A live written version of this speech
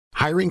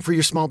Hiring for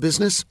your small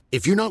business?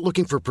 If you're not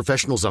looking for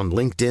professionals on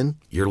LinkedIn,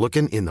 you're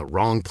looking in the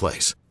wrong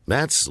place.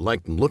 That's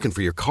like looking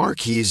for your car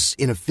keys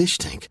in a fish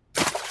tank.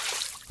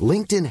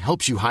 LinkedIn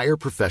helps you hire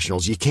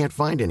professionals you can't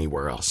find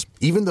anywhere else,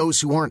 even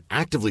those who aren't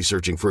actively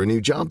searching for a new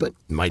job but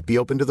might be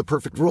open to the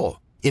perfect role.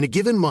 In a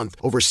given month,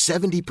 over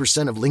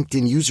 70% of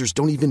LinkedIn users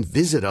don't even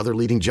visit other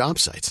leading job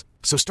sites.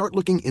 So start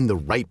looking in the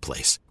right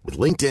place. With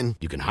LinkedIn,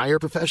 you can hire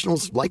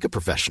professionals like a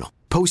professional.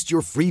 Post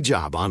your free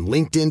job on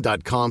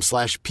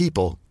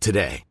linkedin.com/people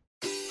today.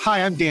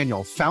 Hi, I'm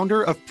Daniel,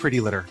 founder of Pretty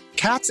Litter.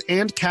 Cats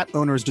and cat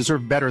owners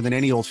deserve better than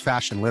any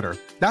old-fashioned litter.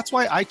 That's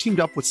why I teamed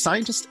up with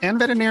scientists and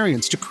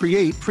veterinarians to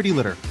create Pretty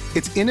Litter.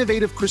 Its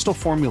innovative crystal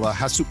formula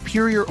has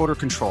superior odor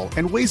control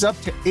and weighs up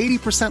to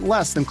 80%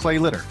 less than clay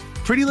litter.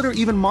 Pretty Litter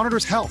even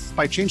monitors health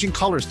by changing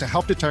colors to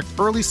help detect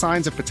early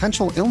signs of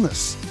potential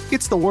illness.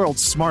 It's the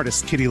world's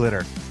smartest kitty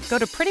litter. Go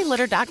to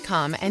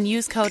prettylitter.com and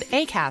use code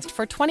ACAST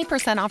for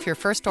 20% off your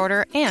first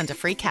order and a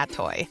free cat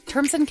toy.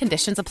 Terms and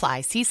conditions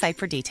apply. See site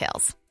for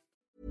details.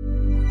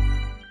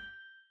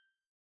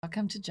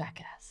 Welcome to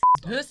Jackass.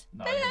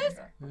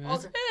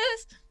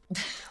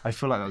 I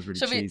feel like that was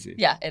really cheesy.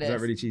 Yeah, it is. Is that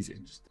really cheesy?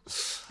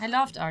 I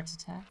loved Art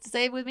Attack.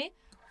 Say it with me.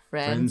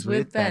 Friends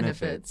with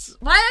benefits.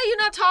 Why are you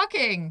not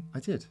talking? I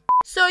did.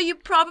 So you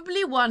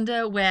probably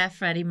wonder where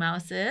Freddie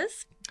Mouse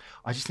is.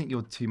 I just think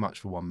you're too much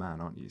for one man,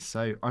 aren't you?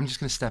 So I'm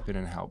just going to step in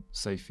and help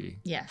Sophie.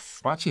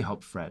 Yes. Or actually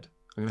help Fred.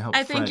 I'm going to help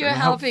I Fred. think you're I'm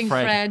gonna helping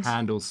help Fred.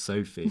 handle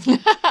Sophie.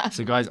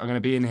 So guys, I'm going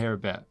to be in here a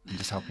bit and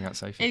just helping out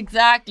Sophie.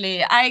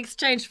 Exactly. I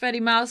exchanged Freddie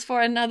Mouse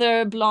for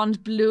another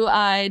blonde,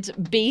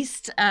 blue-eyed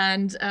beast,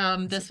 and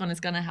this one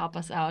is going to help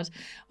us out.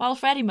 While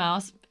Freddie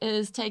Mouse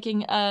is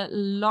taking a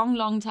long,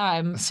 long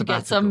time to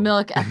get some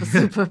milk at the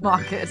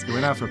supermarket. He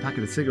went out for a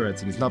packet of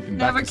cigarettes and he's not been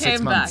back Never for 6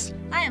 came months. back.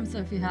 I am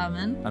Sophie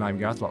Herman. And I'm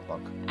Gareth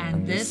Locklock.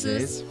 And this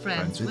is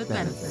Friends with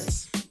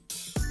Benefits.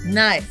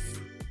 Nice.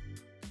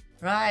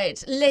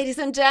 Right. Ladies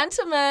and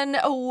gentlemen,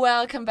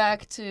 welcome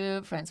back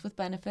to Friends with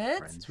Benefits.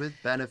 Friends with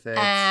Benefits.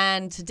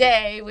 And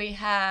today we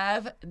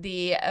have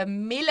the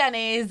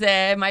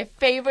Milanese, my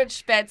favorite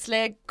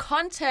Spätzle,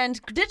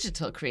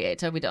 digital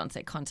creator. We don't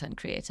say content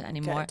creator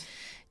anymore. Good.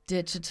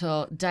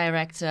 Digital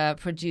director,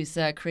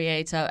 producer,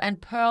 creator,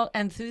 and Pearl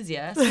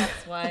enthusiast.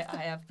 That's why I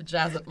have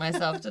bejazzled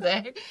myself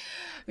today.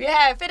 We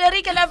have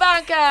Fredrica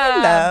Labanca.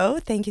 Hello,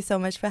 thank you so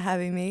much for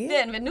having me.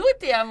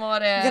 Benvenuti, amore.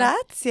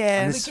 Grazie.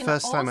 And this is the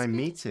first time I'm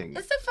meeting.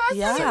 It's the first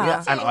Yeah. time you're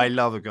meeting. And I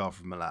love a girl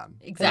from Milan.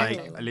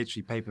 Exactly. Like,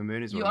 literally, Paper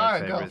Moon is You one of are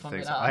my a girl favorite from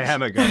things. Milan. I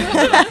am a girl from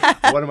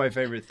Milan. One of my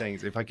favorite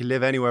things. If I could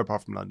live anywhere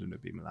apart from London, it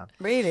would be Milan.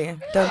 Really?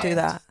 Don't do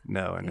that.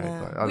 No, I know.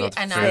 No. But I love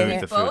And the I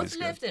food. The food both is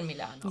good. lived in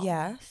Milano.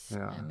 Yes.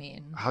 Yeah. I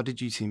mean, How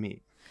did you two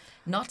meet?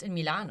 not in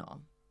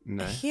Milano.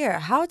 No. Here,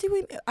 how did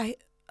we... I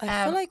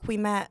feel like we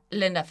met...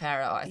 Linda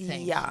Farrow, I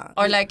think. Yeah.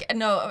 Or like,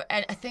 no,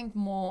 I think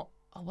more,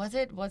 was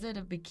it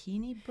a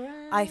bikini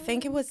brand? I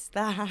think it was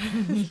that.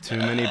 Too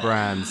many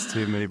brands.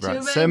 Too many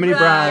brands. Too So many many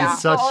brands. Yeah.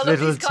 Such all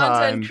little of these time.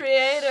 content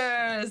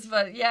creators.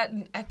 But yeah,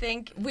 I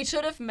think we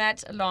should have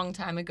met a long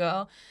time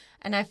ago.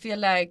 And I feel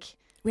like,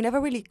 we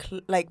never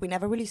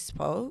really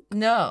spoke.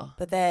 no.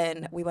 But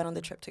then we went on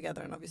the trip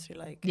together and obviously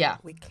Yeah.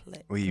 we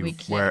clicked. Were you We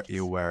clicked.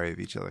 you're wary of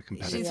each other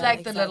competitively? She's Yeah,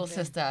 like the little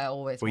exactly. sister I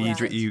always Well,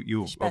 wanted. you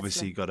Spätzle.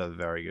 obviously got a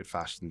very good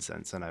fashion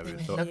sense, and I would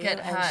have thought Look at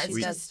And her. she It's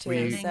does just too,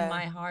 filling so-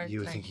 my heart. you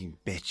were like- thinking,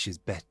 bitch is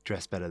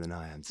dressed better than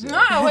I am. So.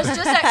 No, I was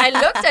just like, I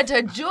looked at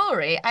her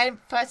jewelry.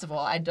 First of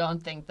all, I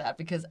don't think that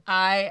because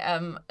I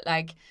am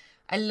like,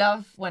 I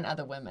love when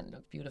other women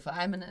look beautiful.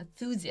 I'm an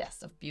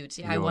enthusiast of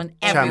beauty. I You're want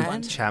champ-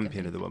 everyone to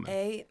champion of the woman.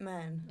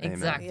 Amen.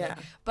 Exactly. Yeah.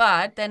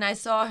 But then I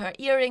saw her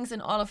earrings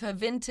and all of her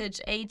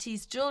vintage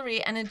 80s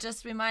jewelry, and it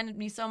just reminded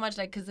me so much,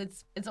 like, because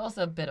it's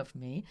also a bit of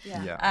me.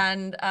 Yeah. Yeah.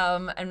 And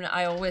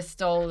I always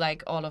stole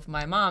like all of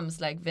my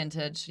mom's like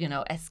vintage,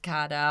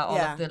 Escada, all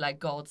Yeah. of the like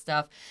gold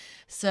stuff.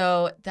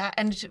 So that,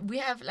 and we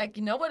have like,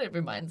 you know what it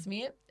reminds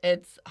me?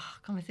 It's,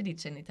 come si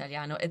dice in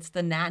italiano? It's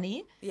the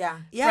nanny, Yeah.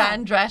 Yeah.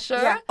 Fran Drescher.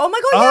 Yeah. Oh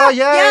my God, Oh,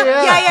 yeah.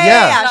 yeah.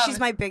 Yeah. Love She's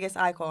my biggest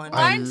icon.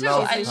 I Mine too.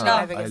 love I her.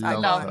 love, I I love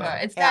love her. her.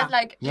 It's Yeah. that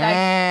like,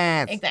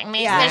 Yes. it's like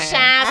Mr. Yeah.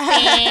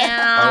 Sheffield.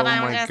 Oh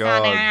my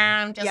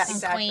God. Just Yeah, some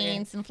exactly.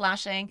 Queens and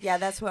Flushing. Yeah,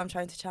 that's who I'm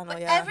trying to channel.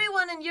 But Yeah.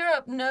 everyone in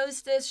Europe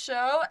knows this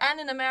show, and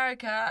in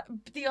America,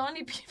 the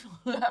only people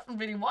who haven't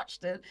really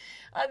watched it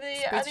are the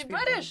people.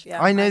 British.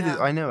 Yeah, I know that.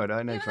 I know it.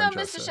 I know Even Fran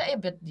though Mr. Dresser. Shea,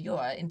 but you're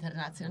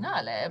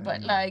internazionale,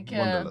 but like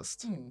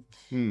Wanderlust.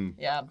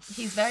 yeah,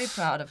 he's very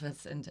proud of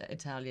his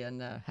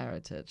Italian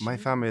heritage. My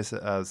family is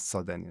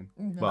Sardinian.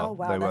 Well, Oh,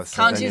 wow, they were that's-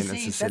 Can't you Sardinian and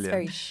see? That's Sicilian.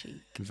 very chic.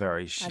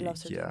 Very chic. love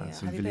Sardinia. Yeah,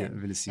 some Have you been? Of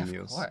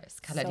Villicinios. course,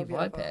 Cala So di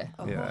Volpe. beautiful.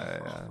 Oh.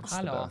 Yeah. It's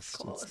Hello, the of best.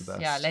 course. It's the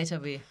best. Yeah, later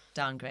we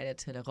downgraded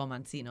to the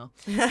Romanzino.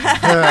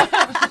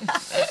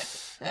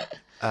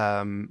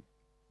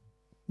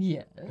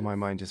 Yeah, My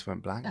mind just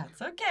went blank.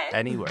 that's okay.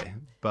 Anyway,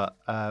 but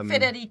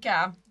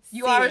Federica,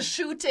 you are a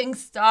shooting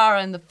star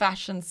in the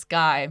fashion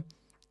sky.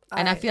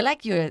 And I I- feel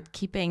like you're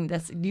keeping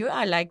this. You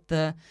are like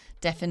the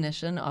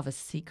definition of a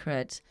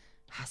secret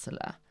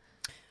hustler.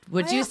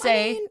 Would you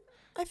say?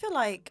 I feel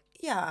like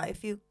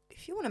if you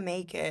if you want to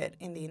make it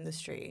in the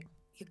industry,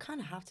 you kind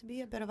of have to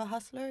be a bit of a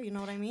hustler. You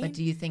know what I mean? But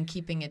do you think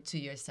keeping it to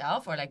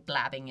yourself or like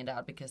blabbing it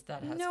out? Because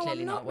that has No,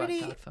 clearly I'm not not worked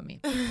really- out for me.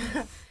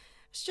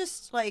 It's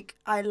just like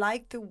I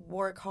like to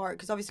work hard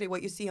because obviously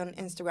what you see on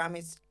Instagram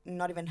is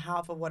not even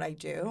half of what I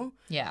do.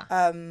 Yeah.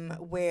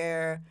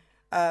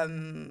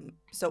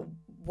 So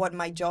what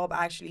my job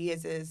actually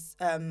is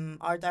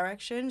art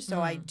direction. So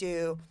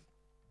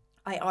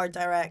I art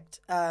direct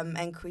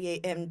and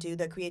create and do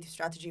the creative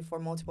strategy for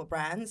multiple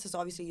brands. So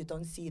obviously you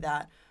don't see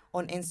that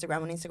on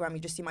Instagram. On Instagram, you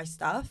just see my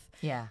stuff.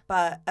 Yeah.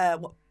 But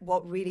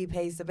what really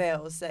pays the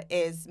bills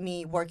is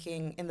me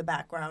working in the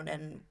background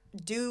and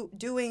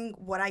doing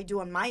what I do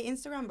on my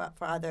Instagram, but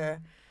for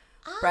other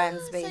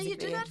brands, basically. So you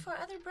do that for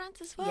other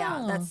brands as well?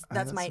 Yeah,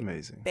 that's my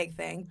amazing. big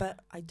thing. But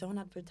I don't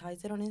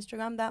advertise it on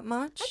Instagram that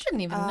much. I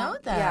didn't even know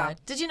that. Yeah.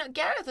 Did you know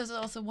Gareth is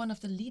also one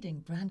of the leading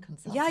brand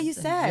consultants? Yeah, you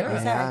in said. Europe? You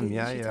I said. am, You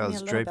yeah. should I tell me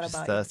was a little bit Draper's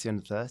about 30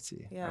 under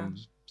 30. Yeah.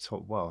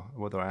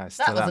 Whether I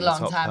still That was am a the long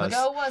top time person.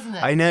 ago, wasn't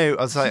it? I know.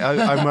 I was like,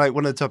 I'm like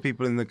one of the top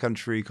people in the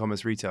country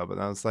e-commerce retail, but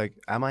I was like,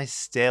 am I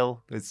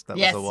still? That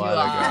Yes, was a you while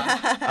ago. are.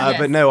 Yes.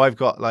 But no, I've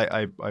got like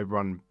I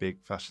run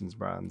big fashions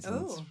brands.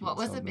 and Ooh. What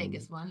was sell the them.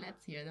 biggest one?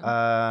 Let's hear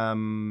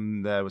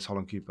them. There was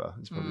Holland Cooper.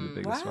 It's probably the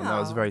biggest one. That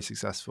was Wow. very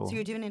successful. So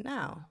you're doing it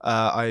now?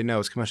 I know I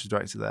was commercial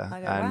director there,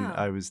 Okay, and wow.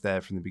 I was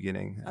there from the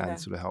beginning Okay. and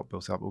sort of helped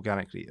build up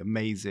organically.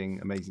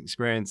 Amazing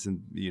experience,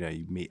 and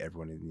you meet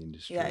everyone in the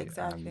industry. Yeah,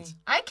 exactly. And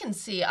I can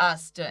see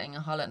us doing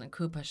a Holland and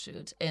Cooper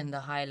shoot in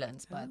the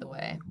Highlands, by the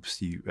way.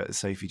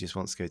 Sophie just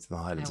wants to go to the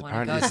Highlands. I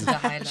wanna Apparently, go to the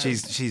Highlands.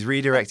 she's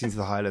redirecting to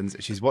the Highlands.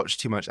 She's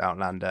watched too much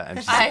Outlander, and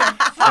she's, I and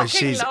fucking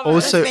she's love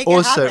also Let's make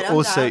it happen,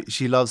 I'm down.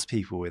 she loves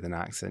people with an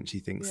accent. She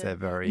thinks they're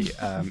very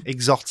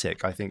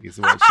exotic. I think is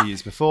the word she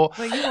used before.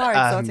 Well, you are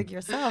exotic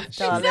yourself,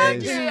 darling.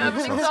 Exactly. Exactly, I'm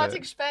an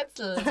Exotic. exotic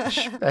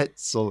spätzle.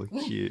 That's so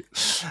cute.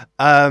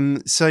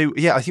 So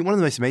yeah, I think one of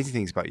the most amazing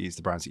things about you is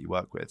the brands that you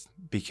work with,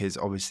 because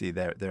obviously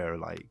there are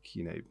like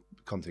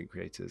content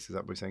creators. Is that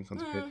what we're saying?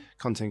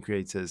 Content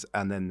creators,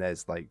 and then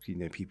there's like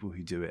people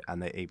who do it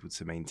and they're able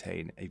to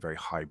maintain a very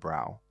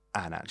highbrow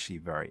and actually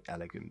very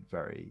elegant,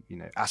 very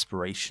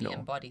aspirational.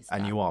 embodies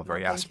And that. you are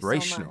very Thank you so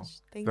aspirational, much.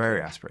 Thank very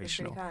you. That's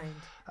aspirational. really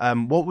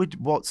kind.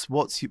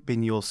 What's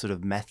been your sort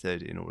of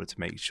method in order to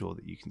make sure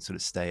that you can sort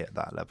of stay at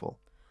that level?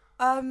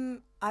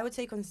 I would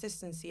say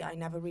consistency. I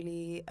never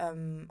really.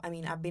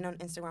 I've been on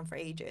Instagram for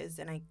ages,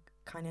 and I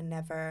kind of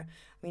never.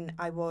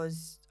 I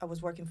was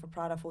working for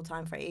Prada full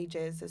time for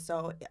ages,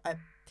 so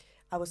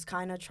I was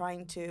kind of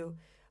trying to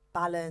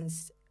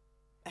balance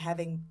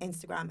having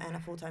Instagram and a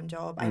full time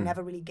job. I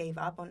never really gave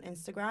up on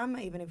Instagram,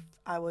 even if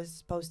I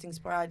was posting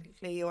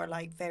sporadically or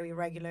like very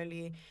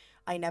regularly.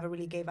 I never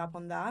really gave up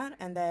on that,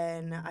 and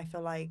then I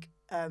feel like,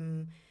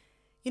 Instagram.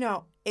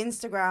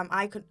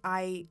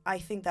 I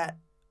think that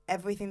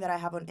everything that I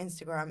have on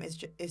Instagram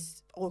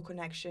is all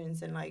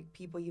connections and like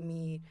people you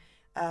meet.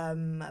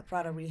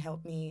 Prada really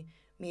helped me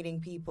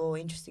meeting people,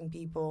 interesting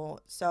people.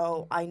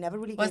 So I never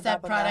really Was gave that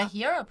up on Prada that.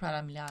 here or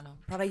Prada Milano?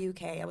 Prada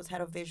UK. I was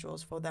head of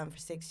visuals for them for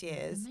 6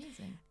 years.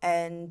 Amazing.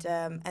 And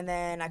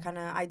then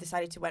I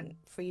decided to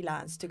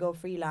go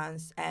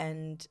freelance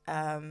and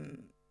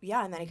and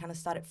then I kind of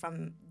started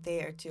from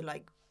there to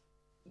like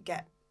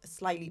get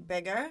slightly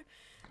bigger.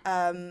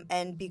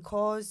 And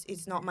because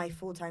it's not my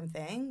full-time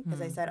thing,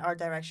 as I said, art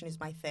direction is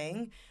my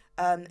thing,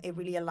 it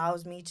really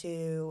allows me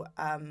to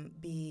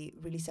be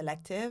really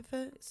selective.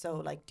 So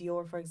like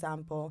Dior, for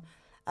example.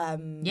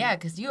 Yeah,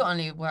 because you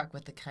only work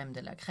with the creme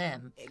de la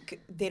creme.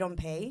 They don't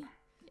pay.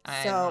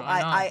 I So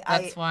know.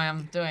 That's why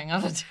I'm doing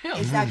other deals.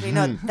 Exactly.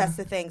 No, that's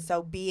the thing.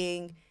 So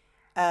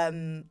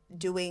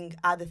doing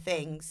other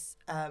things,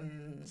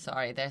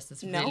 Sorry, there's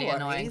this No really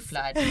annoying worries.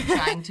 flight. I'm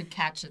trying to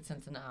catch it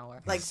since an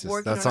hour. like That's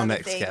working our on other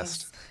next things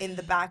guest. in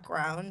the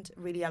background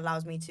really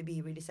allows me to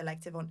be really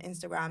selective on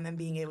Instagram and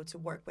being able to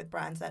work with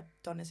brands that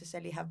don't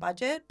necessarily have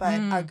budget but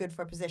are good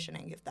for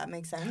positioning, if that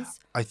makes sense.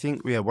 I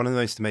think, one of the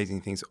most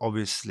amazing things,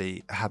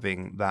 obviously,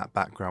 having that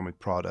background with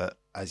Prada,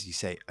 as you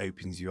say,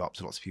 opens you up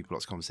to lots of people,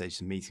 lots of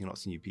conversations, meeting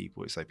lots of new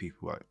people. It's like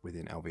people work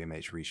within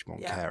LVMH,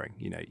 Richemont, Yeah.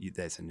 Kering.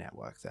 There's a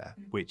network there,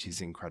 which is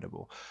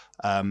incredible.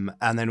 And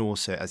then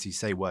also, as you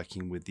say,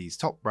 working with these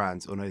top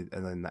brands, and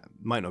then that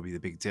might not be the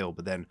big deal,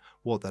 but then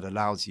what that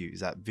allows you is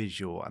that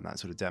visual and that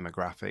sort of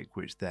demographic,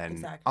 which then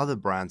Exactly. other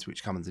brands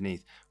which come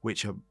underneath,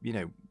 which are,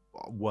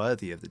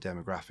 worthy of the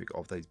demographic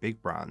of those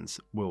big brands,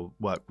 will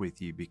work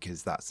with you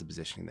because that's the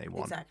positioning they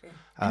want. Exactly.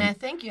 And I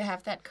think you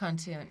have that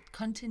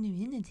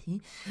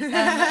continuity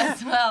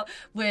as well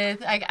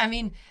with, I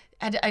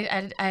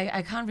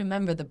can't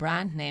remember the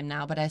brand name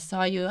now, but I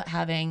saw you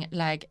having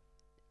like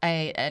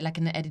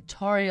an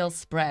editorial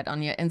spread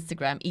on your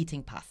Instagram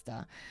eating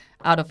pasta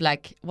out of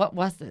like, what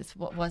was this?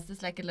 What was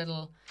this, like a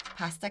little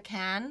pasta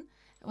can?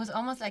 It was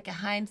almost like a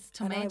Heinz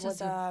tomato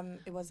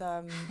soup. It was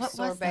What was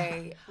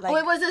sorbet. that? Oh,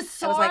 it was a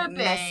sorbet. It was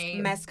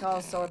like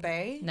mezcal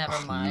sorbet. Never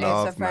mind.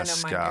 Love It's a friend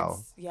mezcal. of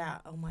mine. Yeah.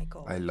 Oh my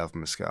god. I love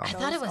mezcal. I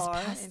thought it was Those are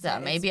pasta.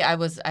 insane. Maybe I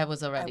was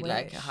already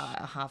like wish.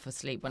 half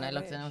asleep when I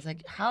looked, and I wish. was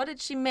like, "How did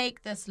she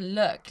make this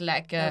look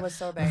like a It was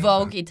sorbet.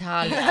 Vogue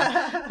Italia?"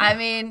 I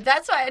mean,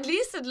 that's why at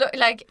least it look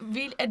like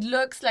it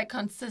looks like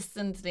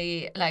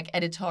consistently like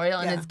editorial,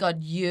 and Yeah. it's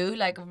got you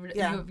like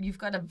Yeah. you've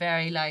got a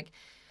very like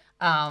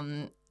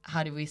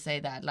how do we say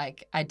that,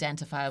 like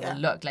identifiable Yeah.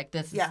 look. Like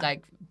this Yeah. is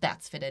like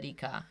that's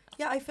Fredrica.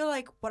 Yeah, I feel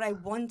like what I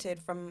wanted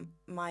from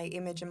my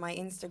image and my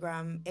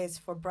Instagram is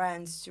for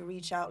brands to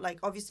reach out. Like,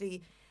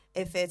 obviously,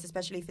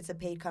 especially if it's a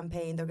paid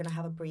campaign, they're gonna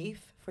have a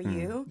brief for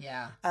you,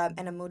 Yeah.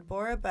 and a mood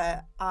board.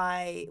 But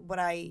what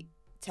I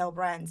tell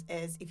brands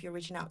is, if you're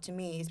reaching out to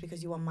me, it's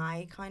because you want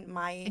my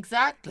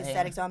Exactly.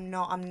 aesthetic. So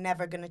I'm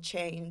never gonna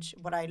change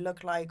what I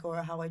look like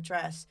or how I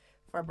dress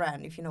for a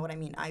brand, if you know what I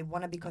mean. I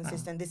want to be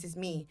consistent. This is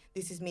me.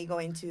 This is me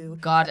going to.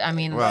 God, I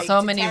mean, Well- so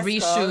to many Tesco's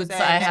reshoots and-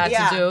 I had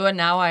yeah. to do, and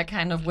now I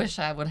kind of wish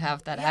I would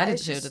have that Yeah,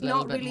 it's attitude just a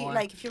little not bit really more.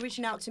 like, if you're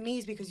reaching out to me,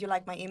 it's because you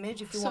like my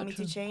image. If you So want me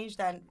true. to change,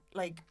 then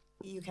like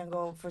you can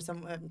go for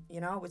some,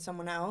 with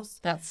someone else.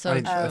 That's so I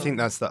true. think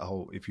that's that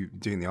whole, if you're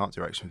doing the art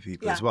direction for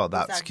people Yeah, as well,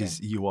 that's exactly.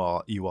 because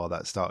you are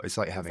that style. It's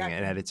like having an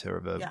Exactly. editor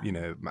of a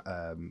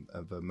Yeah.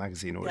 of a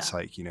magazine, or it's Yeah.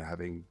 like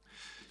having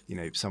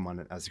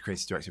someone as a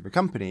creative director of a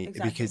company,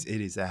 Exactly. because it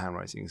is their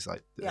handwriting. It's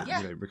like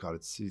Yeah. Riccardo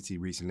Tutti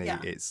recently. Yeah.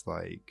 It's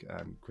like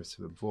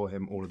Christopher before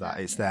him. All of that.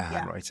 It's their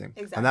handwriting,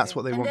 and exactly. that's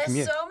what they and want there's from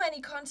you. so many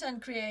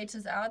content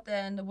creators out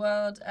there in the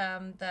world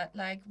that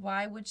like,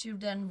 why would you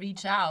then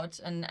reach out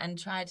and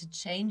try to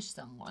change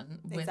someone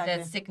with their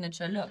Exactly.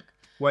 signature look?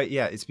 Well,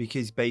 yeah, it's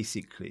because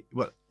basically,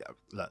 look,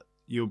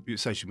 your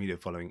social media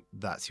following,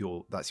 that's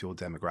your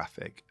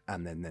demographic,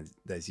 and then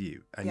there's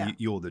you, and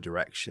you're the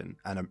direction.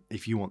 And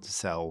if you want to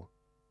sell,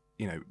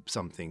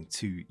 something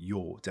to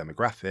your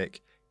demographic,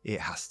 it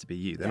has to be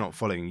you. They're not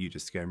following you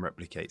just to go and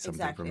replicate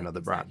something from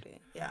another brand.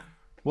 Yeah.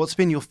 What's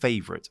been your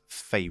favorite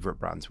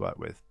brand to work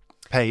with?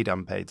 Paid,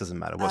 unpaid, doesn't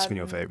matter. What's been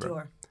your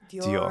favorite?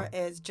 Dior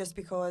is just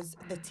because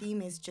the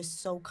team is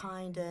just so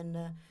kind, and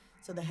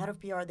so the head of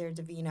PR there,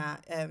 Davina,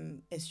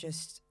 is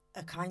just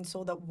a kind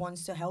soul that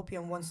wants to help you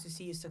and wants to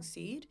see you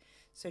succeed.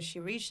 So she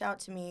reached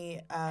out to me,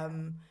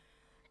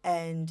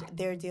 and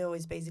their deal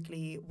is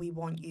basically, we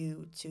want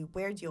you to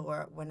wear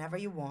Dior whenever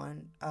you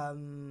want.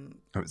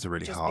 It's a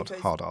really just hard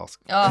because- ask.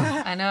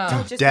 Oh, I know.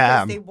 No, just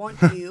Damn. because they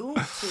want you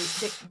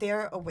to.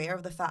 They're aware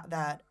of the fact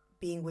that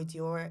being with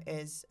Dior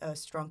is a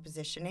strong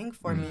positioning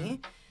for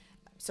me.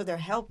 So they're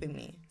helping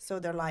me. So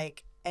they're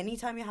like,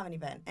 anytime you have an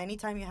event,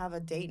 anytime you have a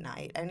date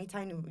night,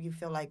 anytime you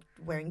feel like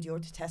wearing Dior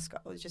to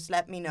Tesco, just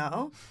let me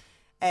know.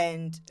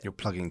 And You're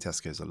plugging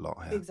Tesco's a lot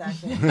here.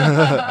 exactly.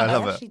 I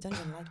love actually it. don't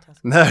even like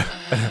Tesco. No.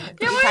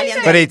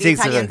 But it The takes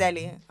Italian a-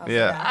 deli. I'll say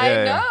Yeah. that. I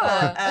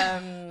yeah.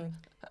 know.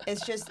 But,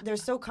 it's just, they're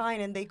so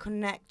kind, and they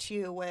connect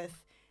you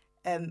with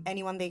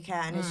anyone they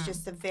can. It's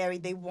just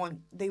they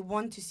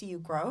want to see you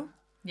grow.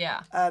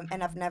 Yeah.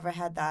 And I've never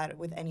had that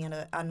with any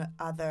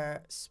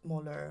other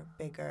smaller,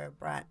 bigger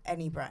brand,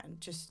 any brand.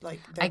 Just like,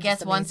 I guess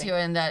just once amazing. you're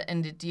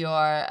in the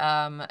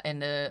Dior in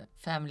the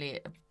family,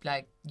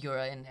 like you're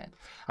in it.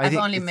 I I've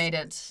think only it's- made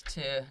it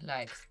to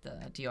like the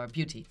Dior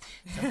beauty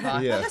so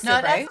far. Yeah. No, That's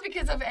that's right.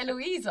 because of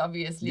Eloise,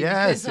 obviously.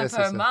 Yes, because of yes,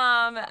 her yes, yes.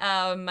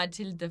 mom,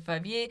 Mathilde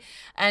Favier,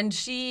 and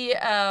she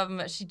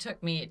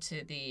took me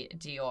to the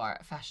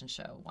Dior fashion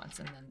show once,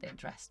 and then they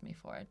dressed me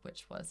for it,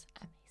 which was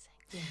amazing.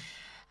 Yeah.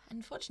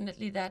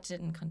 Unfortunately, that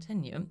didn't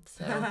continue.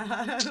 So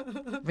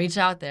reach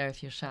out there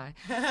if you're shy,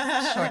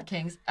 short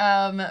kings.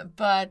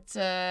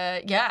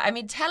 Yeah, I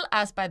mean, tell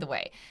us, by the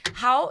way,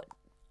 how.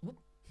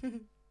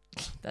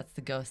 That's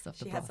the ghost of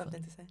the She had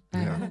brothel. something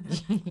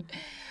to say.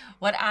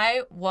 What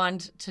I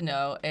want to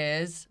know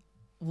is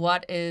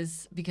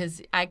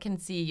because I can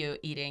see you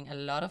eating a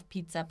lot of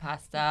pizza,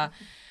 pasta,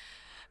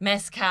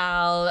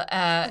 mezcal.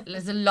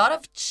 There's a lot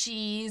of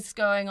cheese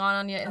going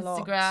on your A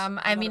lot. Instagram.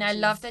 A I lot mean, of I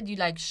love cheese. that you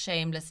like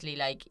shamelessly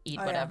like eat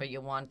Oh, yeah. whatever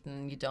you want,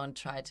 and you don't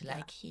try to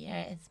like,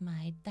 here is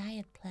my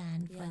diet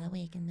plan for the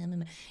week.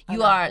 And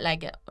you are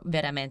like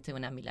veramente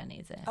una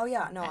milanese. Oh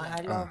yeah, no,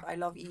 I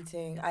love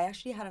eating. I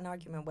actually had an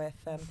argument with.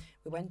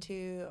 We went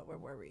to, where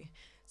were we?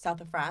 South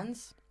of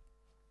France,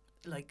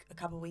 like a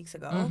couple of weeks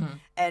ago,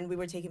 and we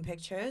were taking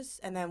pictures,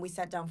 and then we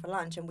sat down for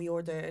lunch, and we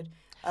ordered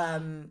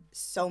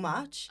so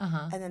much,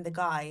 and then the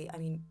guy, I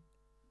mean,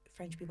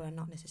 French people are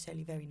not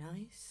necessarily very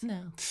nice.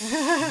 No.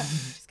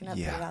 Just gonna put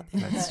it Yeah, out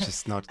there. let's but,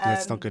 just not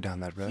let's not go down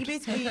that He road.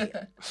 basically,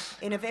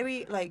 in a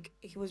very, like,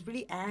 he was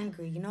really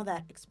angry. You know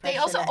that expression? They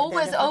also that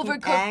always they're fucking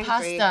overcook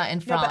angry. pasta in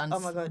No, but- France. oh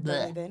my God, Blech.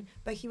 don't even.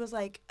 But he was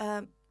like,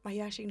 are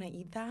you actually going to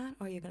eat that?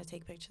 Or are you going to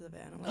take pictures of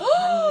it? And I'm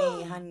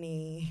like,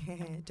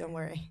 honey, don't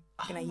worry.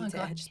 I'm going to eat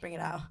it. Just bring it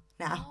out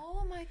now.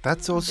 Oh my god.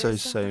 That's also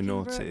so fucking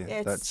naughty.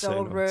 It's That's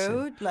so naughty.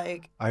 rude.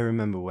 Like, I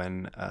remember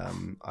when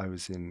I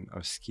was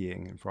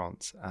skiing in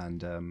France,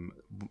 and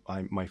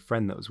my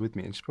friend that was with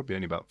me, and she's probably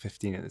only about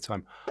 15 at the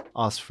time,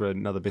 asked for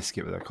another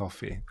biscuit with her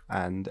coffee,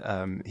 and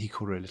he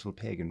called her a little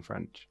pig in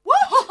French.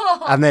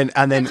 And then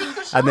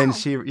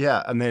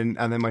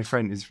my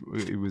friend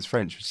who was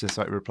French was just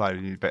like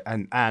replied,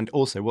 and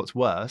also what's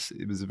worse,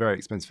 it was a very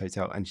expensive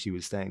hotel, and she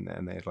was staying there,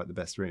 and they had like the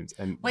best rooms.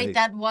 And wait,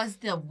 that was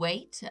the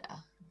waiter.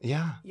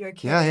 Yeah. You're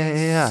kidding.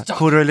 Yeah.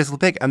 Called her a little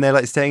pig, and they're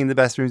like staying in the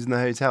best rooms in the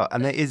hotel.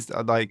 And there is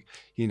like,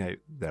 there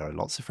are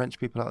lots of French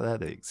people out there.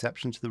 The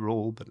exception to the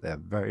rule, but they're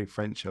very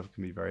French. Can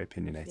be very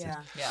opinionated.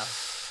 Yeah.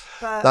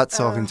 But, that's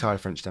our entire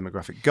French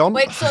demographic. Gone.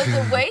 Wait, so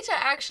the waiter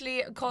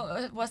actually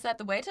was that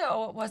the waiter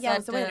or was that it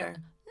was the waiter?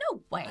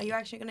 No way. Are you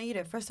actually gonna eat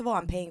it? First of all,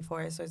 I'm paying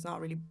for it, so it's not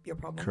really your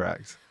problem.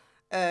 Correct.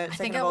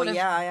 Second of all,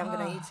 I am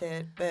gonna eat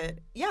it. But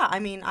yeah, I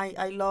mean,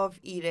 I love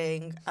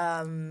eating.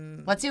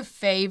 What's your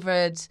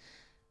favorite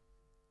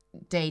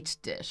date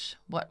dish?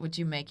 What would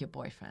you make your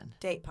boyfriend?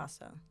 Date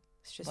pasta.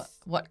 It's just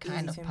what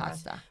kind of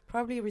pasta?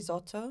 Probably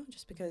risotto,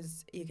 just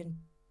because you can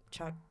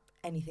chuck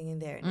anything in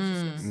there and it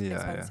just looks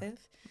expensive.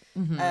 Yeah.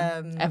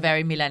 Mm-hmm. A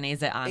very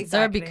Milanese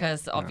answer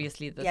because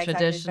obviously the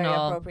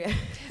traditional.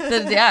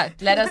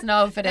 Let us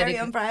know,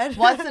 Fredrica.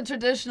 What's the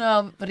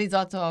traditional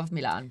risotto of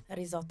Milan?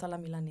 Risotto alla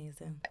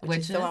Milanese, which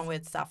is the one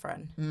with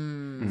saffron.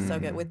 So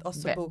good with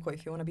ossobuco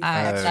if you want to be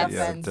extra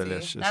fancy.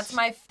 Delicious.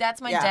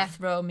 That's my death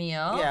row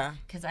meal. Yeah,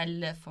 because I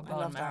live for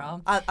bone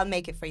marrow. I'll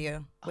make it for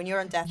you when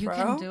you're on death row.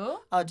 You can do.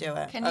 I'll do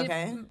it. Can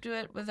you do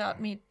it without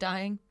me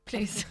dying,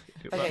 please?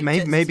 Okay,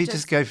 maybe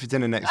just go for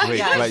dinner next week.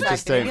 Yeah, like,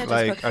 just don't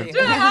like. Do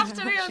I have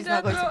to be on She's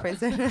not going to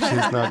prison.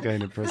 She's not going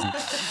to prison.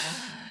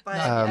 But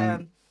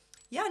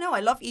I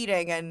love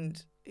eating,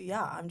 and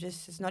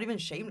it's not even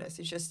shameless.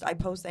 It's just I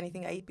post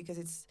anything I eat because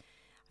I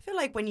feel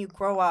like when you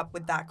grow up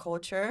with that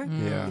culture,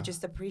 you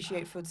just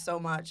appreciate food so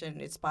much, and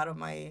it's part of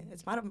my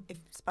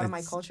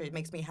culture. It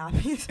makes me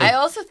happy. I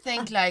also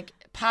think like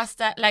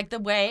pasta, like the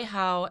way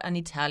how an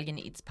Italian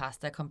eats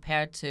pasta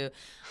compared to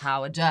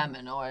how a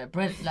German or a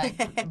Brit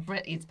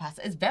eats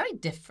pasta is very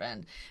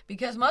different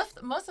because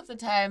most of the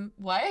time,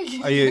 why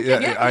are you?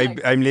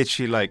 I'm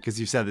literally like, because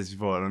you've said this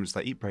before, and I'm just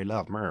like, eat, pray,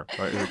 love, right,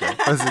 here we go.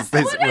 I didn't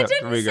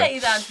say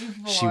that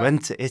before. She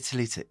went to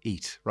Italy to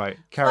eat. Right,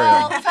 carry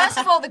on. First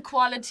of all, the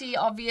quality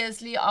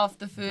obviously of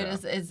the food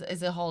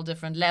is a whole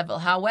different level.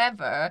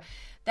 However,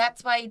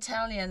 that's why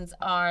Italians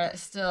are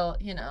still,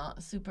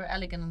 super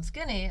elegant and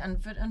skinny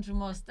and fit into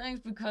most things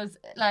because,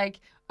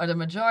 or the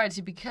majority,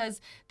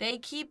 because they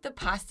keep the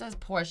pasta's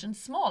portion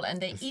small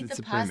and they eat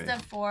the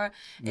pasta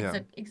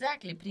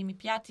exactly, primi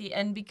piatti,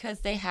 and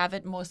because they have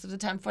it most of the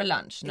time for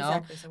lunch, no?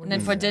 Exactly, so and then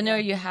for dinner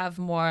you have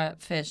more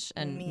fish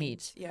and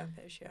meat. Yeah,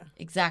 fish, yeah.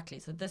 Exactly.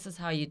 So this is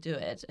how you do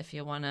it. If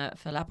you want to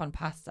fill up on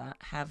pasta,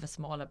 have a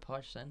smaller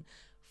portion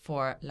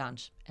for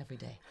lunch every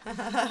day.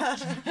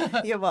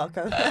 You're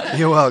welcome.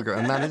 You're welcome.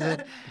 And that is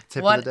it.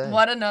 Tip of the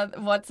day.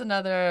 What's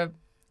another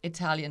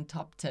Italian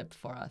top tip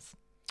for us?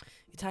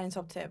 Italian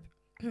top tip.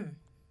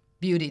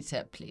 Beauty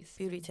tip, please.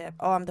 Beauty tip.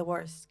 Oh, I'm the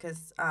worst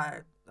because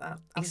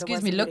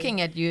excuse me. Looking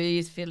at you,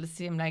 you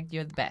seem like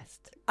you're the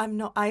best. I'm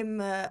not.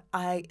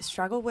 I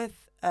struggle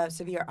with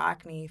severe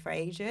acne for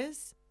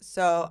ages,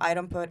 so I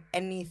don't put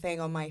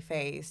anything on my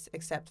face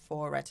except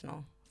for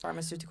retinol.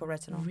 Pharmaceutical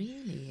retinol.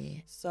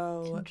 Really?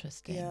 So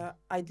interesting. Yeah,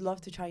 I'd love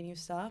to try new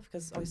stuff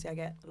because obviously I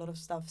get a lot of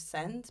stuff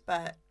sent,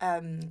 but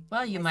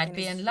well, you might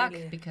be in luck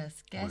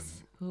because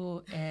guess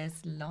who is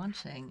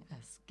launching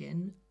a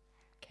skin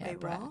care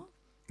brand?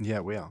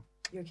 Yeah, we are.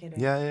 You're kidding.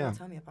 Yeah.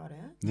 Tell me about it.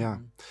 Yeah.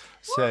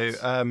 So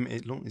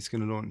it's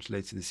going to launch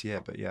later this year,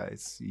 but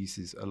it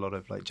uses a lot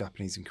of like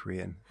Japanese and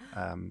Korean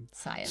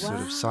science, sort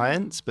of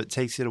science, but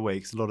takes it away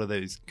because a lot of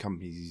those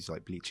companies use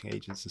like bleaching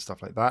agents and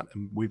stuff like that,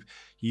 and we've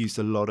used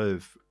a lot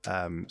of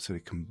sort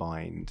of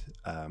combined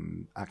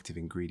active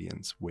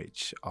ingredients,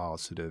 which are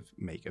sort of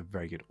make a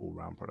very good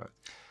all-round product.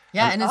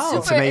 Yeah, and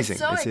it's amazing.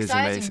 It's so it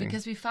exciting amazing.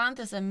 because we found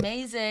this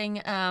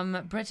amazing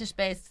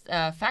British-based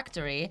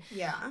factory.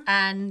 Yeah.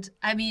 And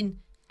I mean,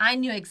 I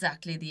knew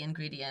exactly the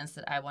ingredients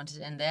that I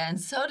wanted in there, and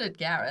so did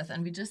Gareth.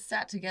 And we just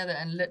sat together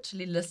and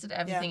literally listed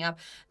everything up.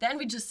 Then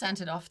we just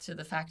sent it off to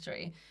the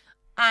factory.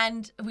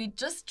 And we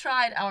just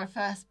tried our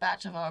first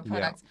batch of our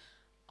products.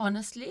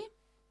 Honestly,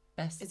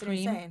 best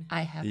cream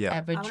I have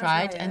ever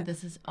tried, and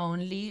this is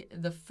only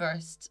the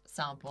first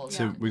sample.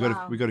 So we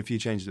got a few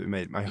changes that we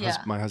made.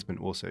 My husband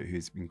also,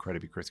 who's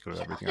incredibly critical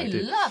of everything I do.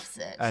 He loves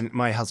it. And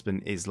my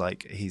husband is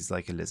he's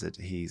like a lizard.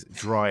 He's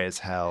dry as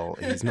hell.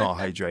 He's not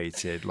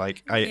hydrated.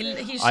 Like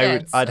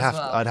I'd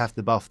have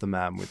to buff the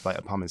man with like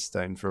a pumice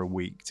stone for a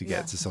week to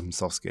get to some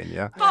soft skin.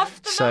 Yeah.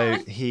 Buff the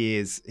man. He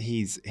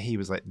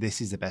was like,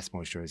 this is the best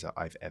moisturizer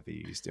I've ever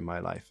used in my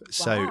life.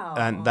 So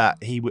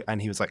he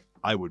was like,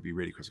 I would be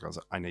really critical. I was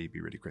like, I know you'd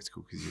be really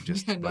critical because you're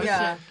just like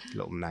a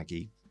little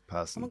naggy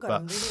person. Oh my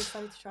God, I'm really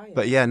excited to try it.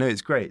 But yeah, no,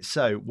 it's great.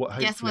 So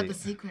guess what the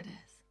secret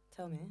is?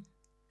 Tell me.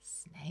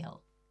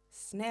 Snail.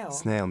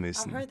 Snail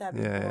mucin. I've heard that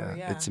before.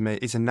 Yeah.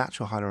 It's a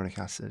natural hyaluronic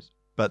acid,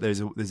 but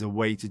there's a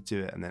way to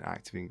do it, and then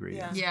active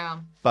ingredients. Yeah.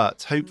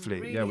 But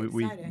hopefully, Really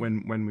we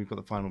exciting. when we've got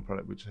the final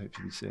product, which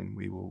hopefully soon,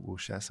 we'll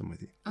share some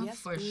with you. Oh, Yes,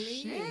 for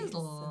please.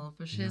 shizzle.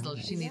 For shizzle.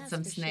 She needs Yes,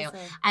 some for snail.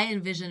 shizzle. I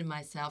envision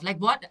myself, like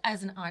what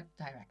as an art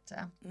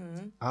director?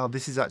 Oh,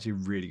 this is actually a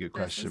really good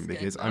This question is good,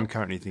 because though. I'm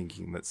currently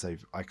thinking that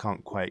I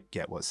can't quite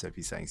get what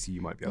Sophie's saying, so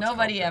you might be able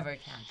Nobody to help ever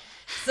can.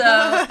 So,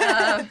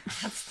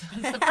 that's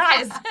a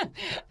surprise.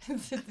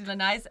 It's a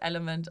nice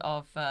element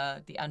of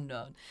the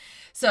unknown.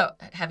 So,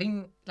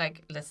 having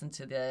like listened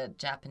to the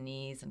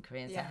Japanese and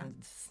Korean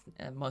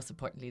and most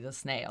importantly the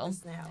snail.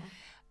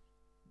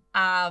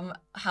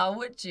 How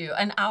would you?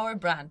 And our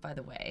brand, by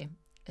the way,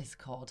 is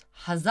called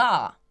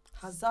Huzzah.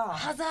 Huzzah.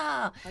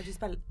 Huzzah. How do you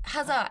spell it?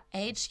 Huzzah.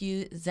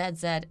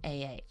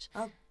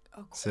 Huzzah.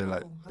 Oh, cool. So,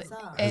 like, Huzzah.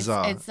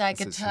 Huzzah. It's like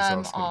a It's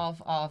term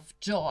huzzah of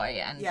joy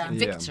and Yeah.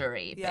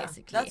 victory, Yeah,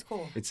 basically. that's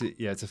cool. It's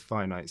a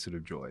finite sort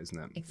of joy, isn't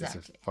it?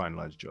 Exactly. It's a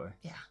finalized joy.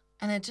 Yeah.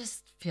 And it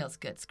just feels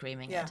good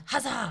screaming Yeah. it.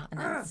 Huzzah! And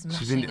then She's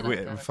smashing it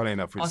been, up. funny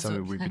enough, it's Also-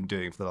 something we've been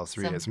doing for the last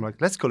 3 Some- years. I'm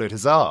like, let's call it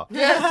Huzzah.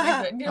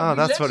 Yes, Oh,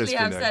 that's what we it's literally been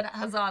have doing. said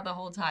huzzah the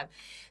whole time.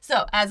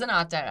 So, as an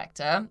art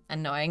director,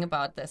 and knowing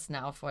about this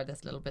now for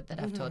this little bit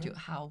that I've told you,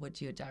 how would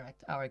you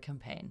direct our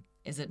campaign?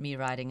 Is it me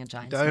riding a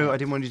giant No, snail? I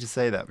didn't want you to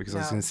say that because I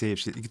was No. going to see if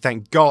she.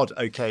 Thank God.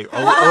 Okay.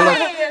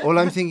 All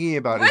I'm thinking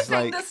about is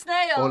Whipping like, the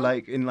snail. or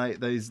like in like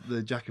the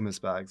Jacquemus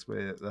bags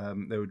where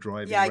they were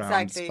driving Yeah,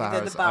 around exactly.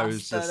 Sparrows. The I bus,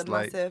 was just the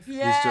like massive. these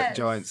Yes.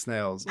 giant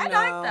snails. I No.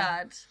 like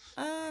that.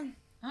 Um,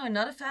 Oh,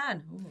 not a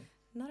fan. Ooh.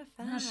 not a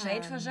fan. No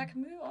shade for Jacques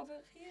Mu over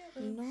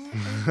here.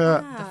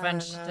 Not The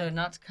French do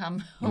not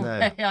come No.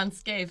 away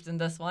unscathed in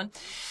this one.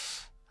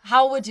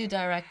 How would you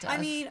direct us? I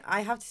mean,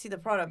 I have to see the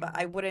product, but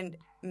I wouldn't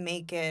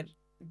make it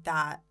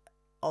that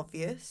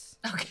obvious.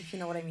 Okay. If you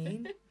know what I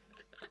mean.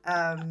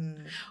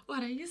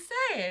 What are you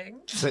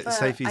saying? But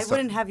Sophie's I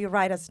wouldn't have you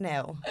ride a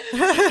snail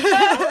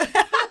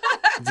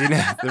Do you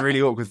know the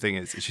really awkward thing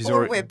is she's or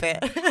already. whip it.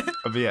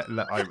 But yeah,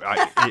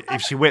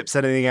 if she whips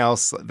anything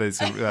else, there's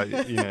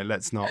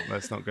let's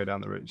not go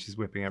down the route. She's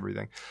whipping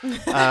everything.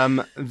 How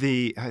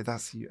many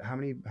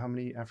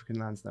African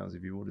land snails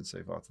have you ordered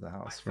so far to the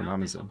house from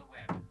Amazon?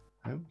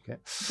 Oh, okay.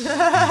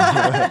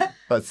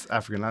 That's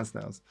African land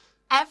snails.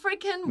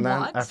 African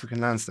what?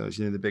 African land snails,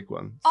 the big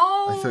one.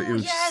 Oh, I thought you were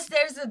yes,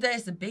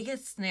 there's the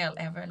biggest snail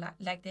ever.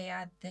 Like they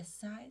are this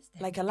size.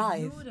 They're Like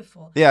alive?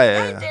 Beautiful.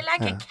 Yeah. They're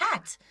like Yeah. a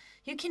cat.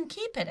 You can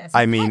keep it as a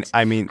I mean,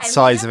 pet.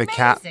 size of a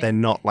cat. amazing. They're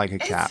not like a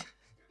cat.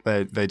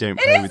 They don't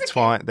It play is with a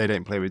twine. They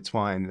don't play with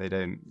twine. They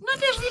don't. No,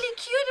 they're really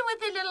cute with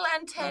their little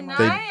antennae.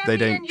 They I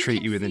don't mean, treat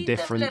can you with feed them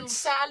little indifference.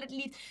 salad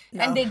leaves,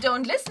 No. and they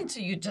don't listen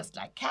to you just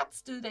like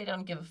cats do. They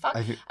don't give a fuck.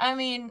 I think- I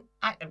mean,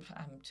 I'm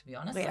to be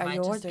honest, Wait, I are might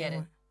you just get ordering it.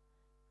 one?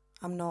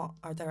 I'm not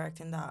art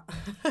directing that.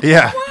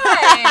 Yeah.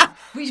 Why?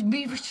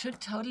 we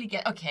should totally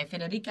get. Okay,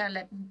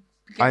 Fredrica,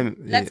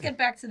 let's get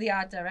back to the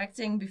art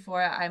directing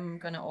before I'm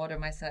gonna order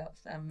myself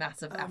a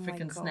massive Oh my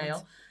African God.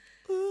 snail.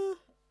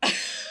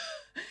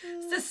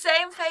 It's the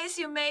same face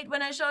you made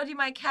when I showed you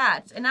my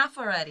cat. Enough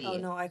already. Oh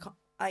no, I can't.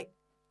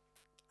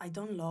 I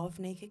don't love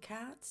naked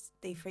cats.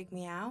 They freak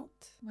me out.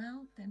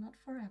 Well, they're not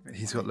for everyone.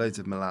 He's got loads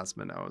of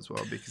melasma now as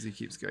well because he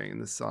keeps going in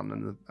the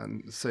sun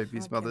and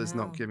Sophie's Fucking mother's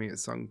hell. not giving it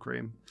sun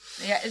cream.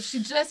 Yeah,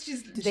 she's.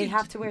 Do they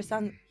have to wear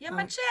sun? Yeah,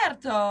 ma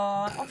certo.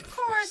 Of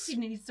course he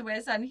needs to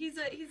wear sun. He's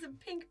a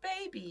pink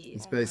baby.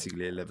 It's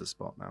basically a liver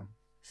spot now.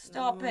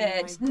 Stop Oh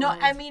it. my No, God.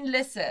 I mean,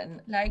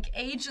 listen. Like,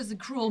 age is a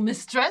cruel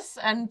mistress,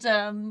 and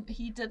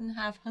he didn't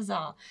have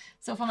huzzah.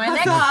 So for my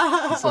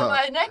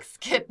next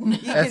kitten, You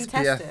can SPF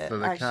test it for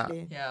the cat.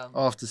 actually. yeah,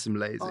 After some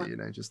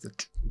laser, just to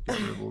get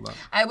rid of all that.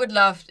 I would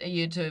love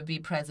you to be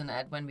present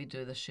at when we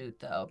do the shoot,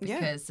 though, Yeah.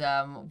 because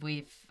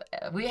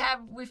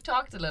we've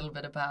talked a little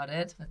bit about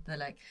it with the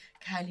like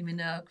Kylie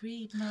Minogue,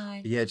 read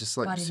my. Yeah, just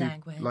like Body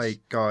language. like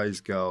guys,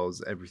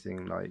 girls,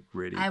 everything like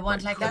really. I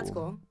want like That's that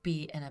cool.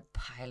 be in a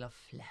pile of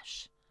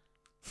flesh.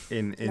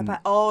 In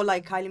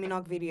Like Kylie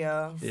Minogue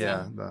video.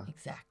 yeah. That.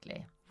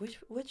 Exactly.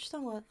 Which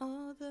song was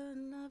all the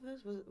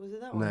lovers? Was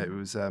it that one? No, it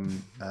was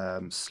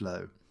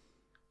slow.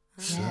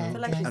 I feel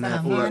like she's And done then a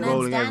all few. like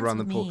rolling over around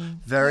the Dance pool. with me.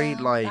 Very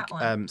Yeah, like that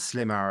one.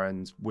 slim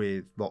errands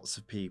with lots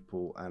of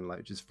people and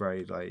like just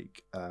very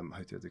like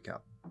Hotel de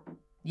Cap,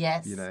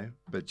 Yes.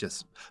 but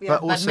just Yeah,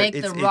 but But also make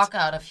it's, the rock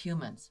out of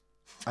humans.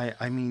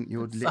 I mean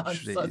you're Sounds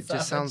literally so it just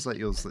savage. sounds like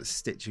you're like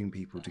stitching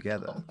people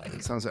together.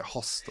 It sounds like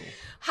hostile.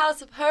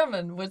 House of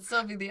Herman would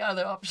still be the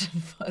other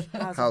option for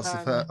that. House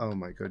of Her. Oh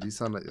my god, you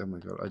sound like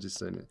I just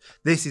don't know.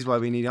 This is why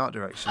we need art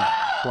direction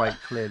quite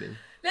clearly.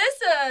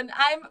 Listen,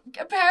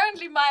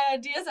 apparently my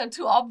ideas are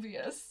too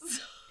obvious.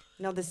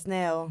 No, the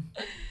snail.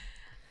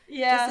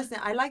 Yeah. Just the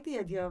snail. I like the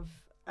idea of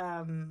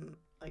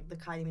like the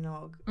Kylie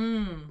Minogue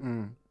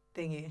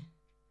thingy.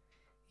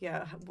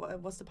 Yeah.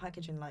 What's the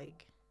packaging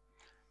like?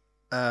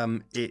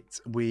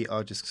 We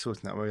are just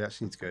sorting that. We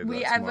actually need to go over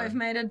that tomorrow. I've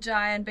made a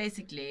giant.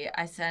 Basically,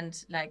 I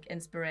sent like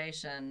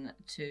inspiration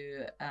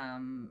to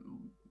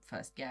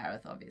first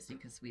Gareth, obviously,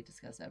 because we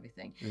discuss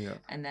everything. Yeah.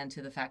 And then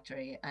to the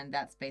factory. And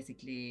that's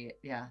basically,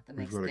 the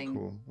next got a thing.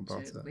 call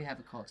about it. We have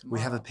a call tomorrow. We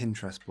have a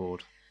Pinterest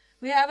board.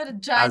 We have a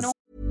giant.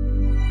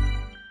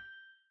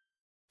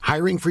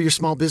 Hiring for your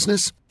small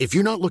business? If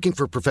you're not looking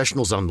for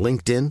professionals on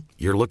LinkedIn,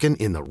 you're looking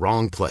in the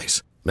wrong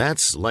place.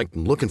 That's like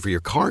looking for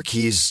your car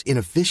keys in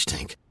a fish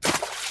tank.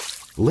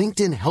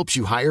 LinkedIn helps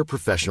you hire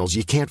professionals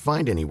you can't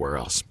find anywhere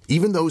else,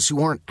 even those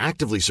who aren't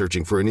actively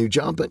searching for a new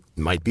job but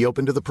might be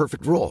open to the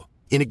perfect role.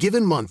 In a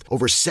given month,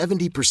 over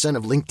 70%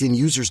 of LinkedIn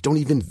users don't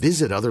even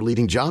visit other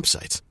leading job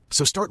sites.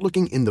 So start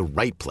looking in the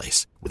right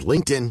place. With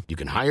LinkedIn, you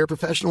can hire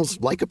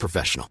professionals like a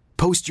professional.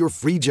 Post your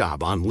free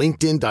job on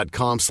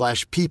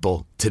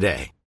linkedin.com/people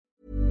today.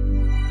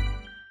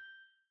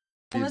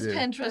 Almost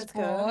Pinterest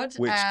board.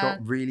 Which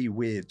got really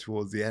weird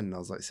towards the end. And I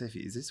was like,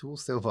 Sophie, is this all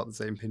still about the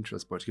same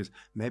Pinterest board? She goes,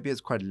 maybe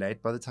it's quite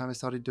late by the time I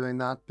started doing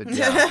that. But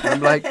yeah, I'm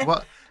like,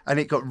 what?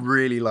 And it got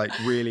really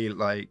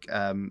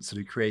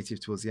sort of creative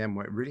towards the end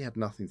where it really had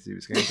nothing to do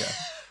with skincare.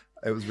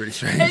 It was really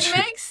strange. It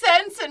makes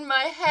sense in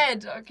my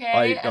head,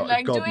 okay? And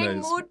like God doing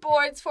knows. mood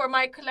boards for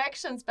my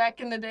collections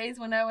back in the days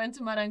when I went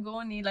to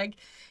Marangoni, like,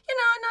 you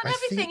know, not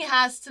everything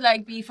has to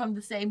like be from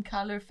the same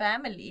color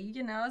family,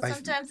 you know.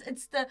 Sometimes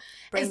it's the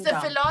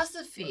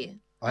philosophy.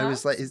 I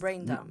was like,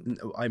 brain dump.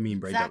 I mean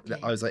brain Exactly.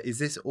 dump. I was like, is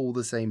this all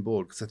the same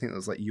board? Because I think there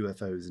was like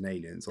UFOs and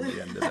aliens on the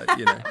end of it,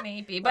 you know.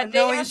 Maybe, but But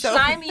no, they are it's so-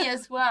 slimy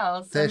as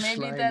well. So They're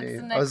maybe that's slimy.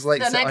 the I next, was like,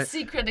 the so next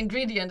secret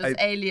ingredient is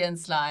alien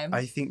slime.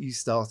 I think you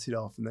started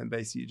off and then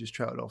basically you just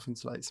trailed off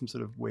into like some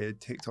sort of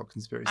weird TikTok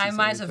conspiracy. I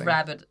might have thing.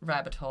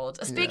 rabbit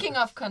holed. Speaking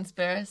of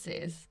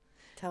conspiracies,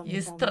 Tell me,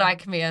 you tell me.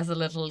 strike me as a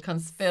little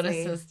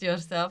conspiracist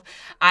yourself.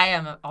 I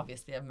am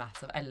obviously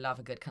I love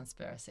a good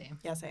conspiracy.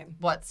 Yeah, same.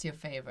 What's your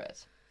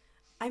favorite?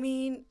 I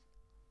mean,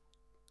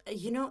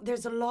 you know,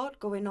 there's a lot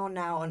going on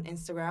now on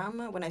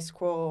Instagram. When I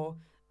scroll,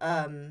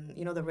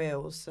 you know, the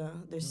reels,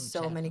 there's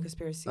so many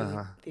conspiracy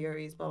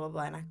theories, blah, blah,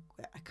 blah. And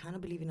I kind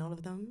of believe in all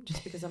of them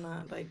just because I'm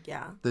not like,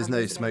 There's I'm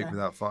no just smoke like that.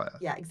 without fire.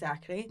 Yeah,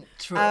 exactly.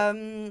 True.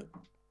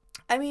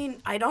 I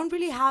mean, I don't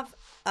really have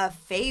a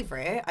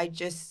favorite. I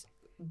just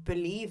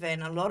believe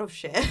in a lot of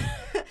shit.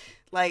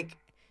 Like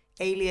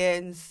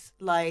aliens,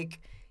 like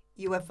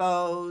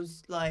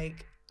UFOs,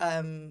 like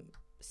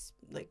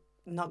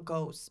not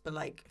ghosts, but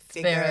like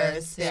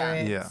figures,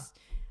 spirits. Yeah.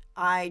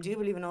 I do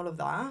believe in all of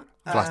that.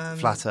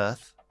 Flat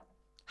Earth.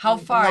 How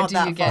far not do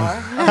that you get?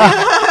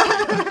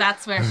 far.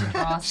 That's where she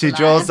draws. She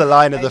draws the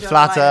line of I the draw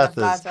flat the line of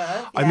the earthers. flat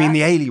Earth, I mean,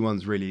 yeah. the alien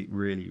one's really,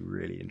 really,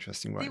 really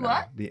interesting right The now.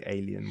 what? The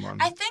alien one.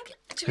 I think,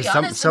 to be 'Cause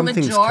honest, the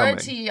something's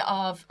majority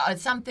of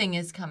something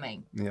is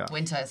coming. Yeah.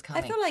 Winter is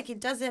coming. I feel like it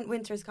doesn't.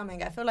 Winter's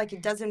coming. I feel like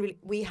it doesn't. Really,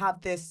 we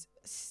have this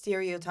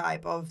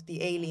stereotype of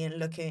the alien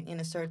looking in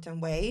a certain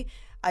way.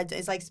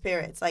 It's like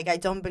spirits. Like I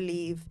don't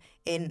believe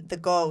in the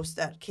ghosts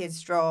that kids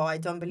draw. I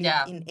don't believe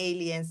in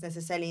aliens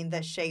necessarily in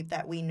the shape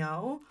that we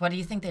know. What do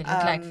you think they look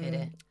like,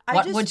 Fede? I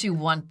What just- would you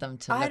want them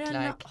to I look don't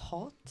like? know.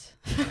 Hot.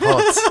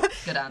 Hot.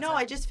 Good answer. No,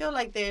 I just feel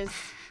like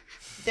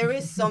there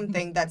is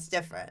something that's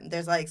different.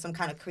 There's like some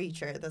kind of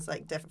creature that's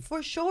like different.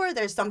 For sure,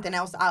 there's something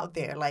else out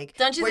there. Like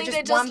Don't you we're think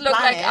they just one look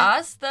like planet.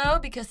 us, though,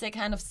 because they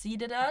kind of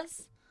seeded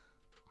us?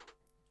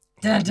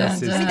 Dun, dun,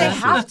 This is- I mean, dun. they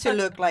have to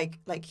look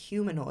like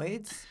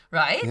humanoids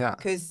Right? Yeah.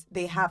 because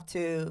they have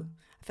to.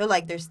 I feel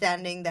like they're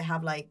standing. They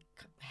have like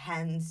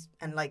hands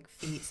and like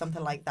feet,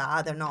 something like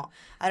that. They're not.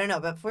 I don't know,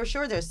 but for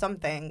sure, there's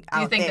something out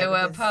Do you think there. they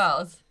were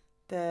because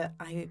pearls?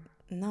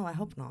 No, I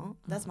hope not.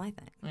 That's my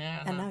thing.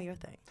 Yeah. And now your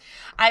thing.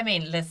 I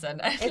mean,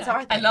 listen. It's our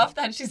I thing. love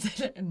that she said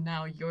it, and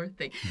now your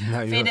thing. Now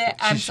your Fede, thing.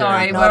 I'm She's sharing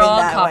sorry, it. we're Not in all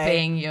that way.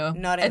 copying you.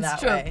 Not in it's that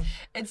true. way.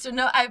 It's true.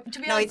 No, to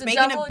be No, honest, it's the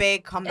making a double-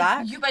 big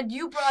comeback. But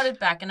you brought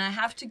it back, and I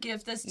have to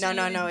give this to No, you.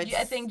 no, no, I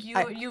it's- think you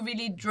I- you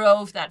really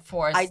drove that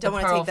force. I don't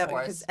want want to take that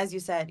force. because, as you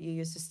said, you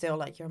used to steal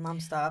like your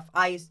mom's stuff.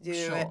 I used to do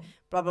Sure. it.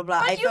 Blah blah blah.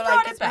 But I you feel brought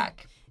like it it's my-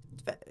 back.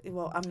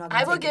 Well, I'm not.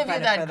 I Gonna will take the give you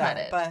credit that for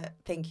credit. But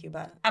thank you,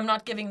 but I'm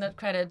not giving that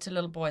credit to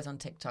little boys on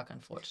TikTok,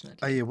 unfortunately.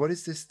 Oh yeah, what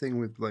is this thing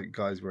with like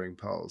guys wearing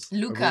pearls? Are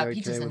Luca we okay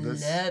Peterson with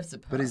this? loves a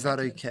pearl. But is that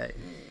okay?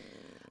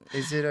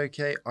 Is it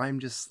okay? I'm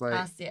just like,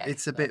 Ask the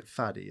it's a expert. bit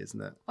faddy, isn't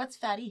it? What's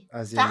fatty?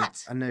 As in,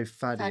 Fat. I know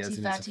faddy, Fatty, as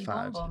in fatty, it's a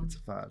fad. bum, bum. It's a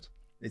fad.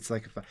 It's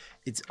like a fad.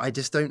 It's. I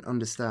just don't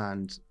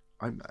understand.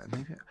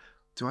 Maybe.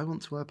 Do I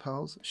want to wear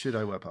pearls? Should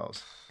I wear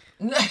pearls?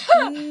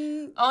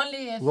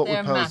 Only if What they're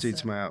would pearls massive. do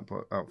to my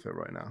outfit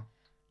right now?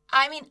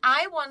 I mean,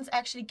 I once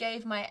actually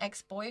gave my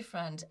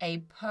ex-boyfriend a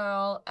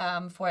pearl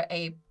for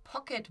a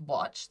pocket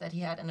watch that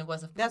he had, and it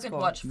was a That's pocket cool.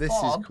 watch This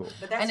fob, is cool.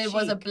 But that's and it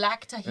was a chic.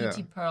 black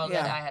Tahiti Yeah. pearl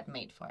that Yeah. I had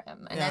made for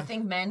him. And I Yeah.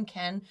 think men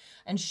can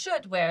and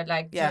should wear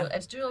like Yeah.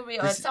 as jewelry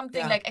or This- something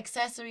yeah. like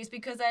accessories,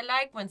 because I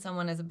like when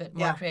someone is a bit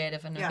more Yeah.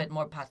 creative and a Yeah. bit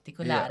more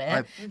particolare,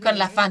 Yeah, con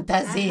la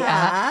fantasia.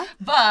 Uh-huh.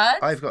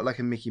 But I've got like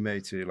a Mickey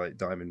Moto like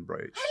diamond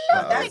brooch.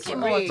 love that I Mickey was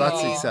Moto. like-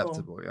 That's Really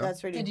acceptable, yeah.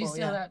 That's really did you cool.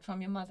 steal Yeah. that from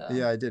your mother?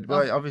 Yeah, I did.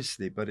 Well,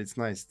 obviously, but it's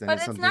nice. Then But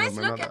it's it's something nice. of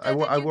my Look mother. at that.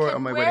 I you wore it can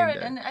on my wear wedding it,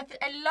 day. and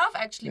I love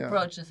actually Yeah.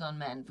 brooches on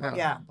men, for Yeah.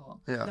 Yeah. example.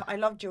 Yeah. No, I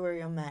love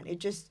jewelry on men. It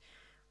just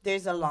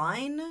there's a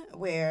line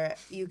where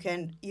you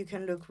can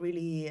look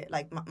really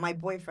like my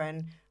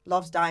boyfriend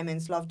loves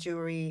diamonds, loves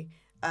jewelry.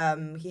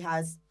 He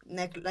has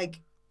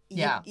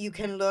you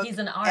can look He's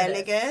an artist.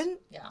 elegant.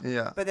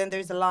 Yeah. But then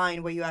there's a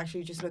line where you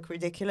actually just look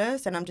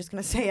ridiculous, and I'm just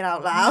gonna say it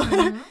out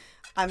loud.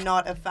 I'm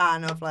not a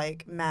fan of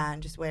like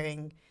man just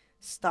wearing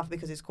stuff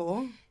because it's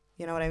cool.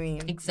 You know what I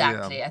mean?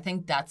 Exactly. Yeah. I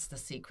think that's the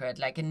secret.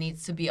 Like, it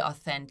needs to be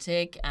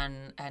authentic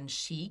and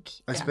chic.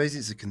 I suppose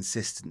it's a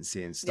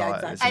consistency in style.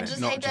 exactly. Isn't I it?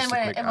 just Not hate just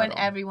them when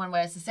everyone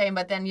wears the same.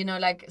 But then,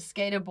 like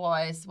skater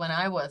boys, when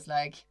I was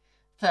like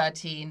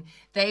 13,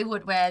 they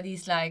would wear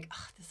these like,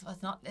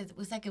 it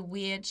was like a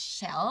weird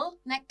shell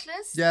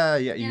necklace. Yeah.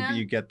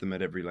 You get them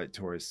at every like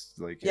tourist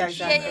like.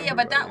 exactly. Yeah.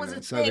 But that was a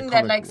thing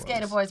that like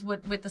skater boys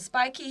would, with the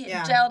spiky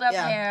gelled up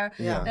hair,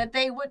 that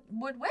they would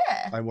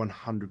wear. I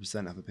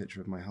 100% have a picture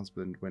of my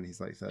husband when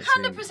he's like 13.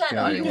 100%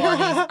 all you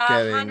want.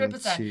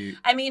 100%.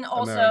 I mean,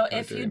 also, America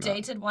if you doing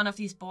dated one of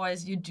these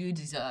boys, you do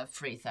deserve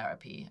free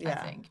therapy, I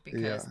think,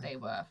 because they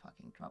were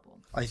fucking trouble.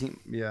 I think,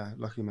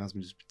 luckily my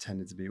husband just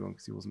pretended to be one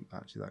because he wasn't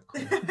actually that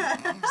cool.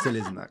 Still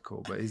isn't that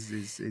cool, but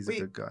he's a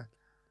good guy.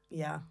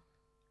 Yeah.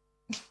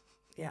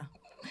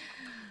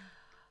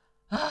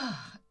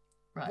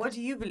 Right. What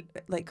do you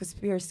like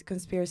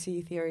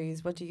conspiracy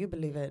theories? What do you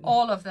believe in?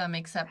 All of them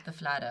except the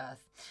flat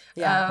Earth.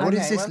 Yeah. What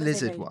is this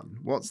lizard one?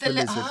 What's the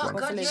lizard one?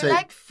 God, you're So-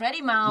 like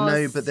Freddie Mouse.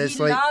 No, but there's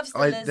he loves the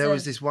lizard. there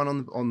was this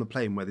one on the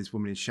plane where this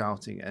woman is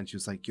shouting and she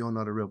was like, "You're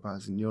not a real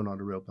person. You're not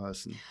a real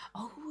person."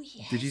 Oh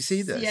yes. Did you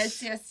see this?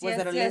 Yes. Was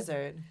it a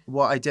lizard?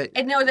 What I did.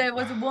 No, there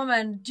was a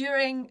woman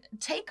during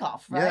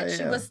takeoff, right? Yeah,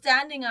 She yeah. was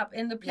standing up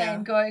in the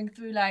plane going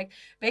through like,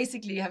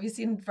 basically, have you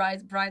seen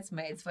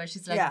Bridesmaids where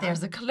she's like,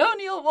 there's a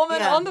colonial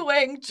woman on the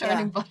wing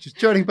churning butter. She's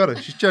churning butter.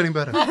 She's churning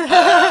butter.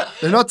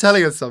 They're not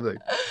telling us something.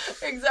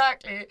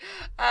 Exactly.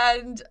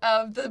 And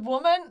the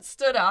woman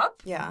stood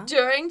up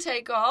during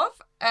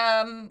takeoff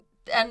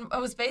and I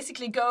was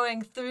basically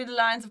going through the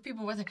lines of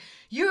people who were saying,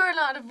 "You're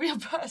not a real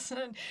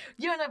person.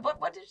 You're not."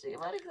 What did she?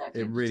 What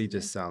exactly? It really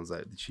just sounds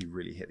like she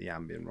really hit the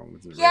ambient wrong.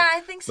 Doesn't it? Yeah,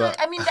 I think so.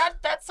 But, I mean,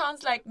 that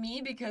sounds like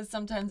me because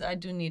sometimes I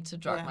do need to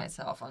drug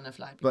myself on a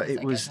flight because but I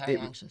get very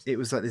anxious. it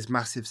was like this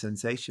massive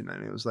sensation,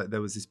 and it was like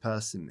there was this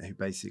person who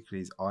basically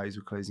his eyes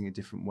were closing a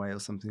different way or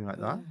something like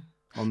that.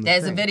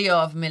 There's a video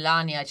of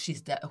Melania.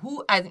 She's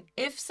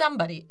if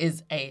somebody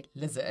is a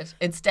lizard,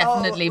 it's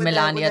definitely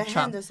Melania with the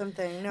Trump. hand or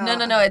something.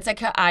 No. It's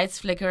like her eyes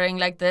flickering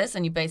like this,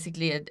 and you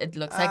basically it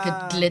looks like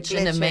a glitch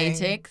in the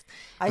Matrix.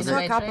 I saw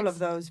a couple of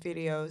those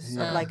videos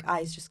of like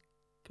eyes just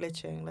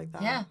glitching like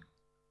that. Yeah,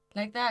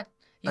 like that.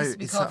 Used to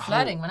be called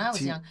flooding when I was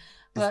young.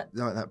 But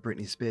it's like that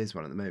Britney Spears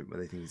one at the moment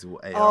where they think it's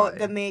all AI. Oh,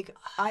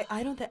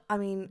 I don't think. I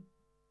mean,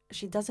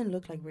 she doesn't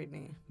look like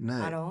Britney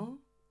at all.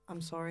 I'm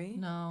sorry.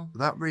 No.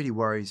 That really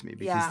worries me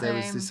because there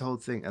was this whole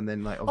thing, and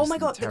then like oh my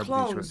god, the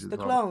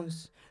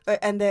clones.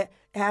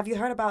 Have you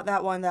heard about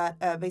that one that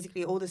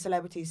basically all the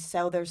celebrities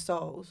sell their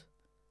souls?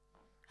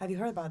 Have you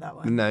heard about that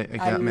one? No, okay,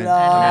 I maybe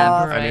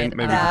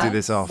we can do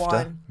this after.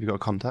 One. You got a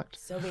contact?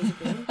 So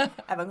basically,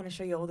 I'm going to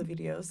show you all the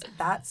videos.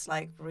 That's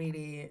like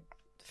really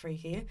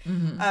freaky.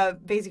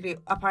 Basically,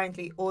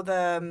 apparently, all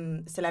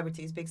the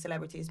celebrities, big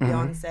celebrities,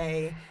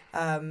 Beyonce,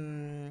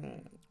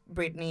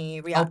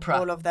 Britney,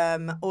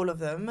 Rihanna, all of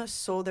them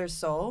sold their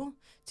soul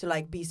to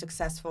like be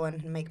successful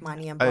and make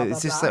money and blah, blah, blah.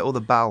 Is this like all the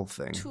Bal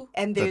thing?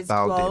 And there's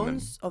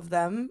clones of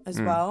them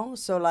as well.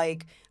 So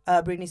like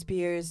Britney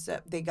Spears,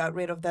 they got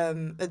rid of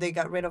them. They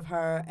got rid of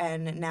her,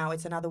 and now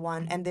it's another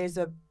one. And there's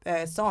a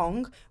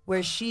song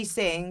where she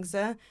sings,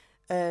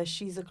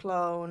 "She's a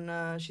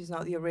clone. She's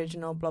not the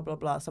original." Blah blah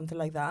blah, something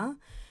like that.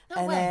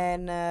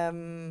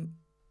 Then.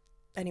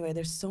 Anyway,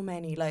 there's so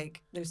many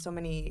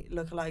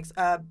lookalikes.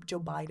 Joe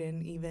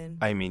Biden, even.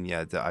 I mean,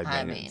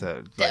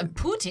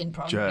 Putin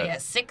probably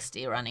has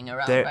 60 running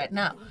around right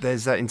now.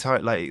 There's that entire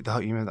you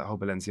remember that whole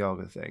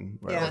Balenciaga thing?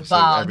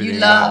 Bal, you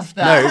love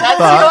that. No, that's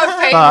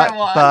your favorite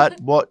one. But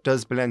what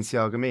does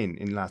Balenciaga mean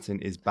in Latin?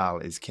 Is Bal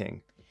is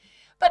king.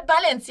 But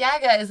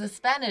Balenciaga is a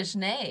Spanish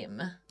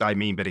name. I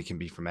mean, but it can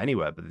be from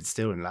anywhere. But it's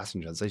still in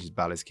Latin translations,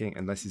 Bal is king,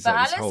 unless it's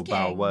like this whole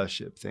Baal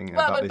worship thing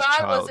about this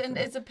child.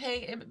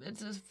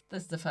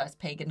 It's the first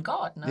pagan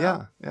god. No?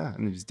 Yeah,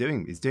 and he's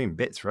doing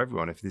bits for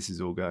everyone if this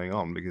is all going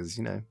on because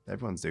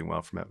everyone's doing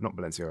well from it. Not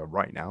Balenciaga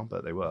right now,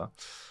 but they were.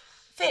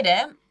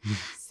 Fede,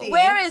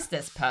 where is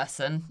this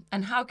person,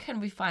 and how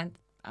can we find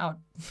out?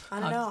 I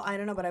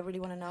don't know, but I really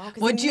want to know.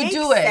 Would you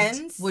do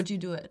it? Would you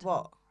do it?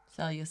 What?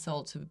 Sell your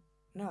soul to?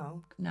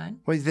 No.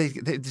 Well,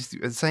 they're just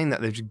saying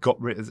that they've just got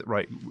rid of it.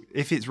 Right.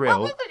 If it's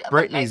real,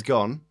 Britney's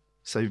gone.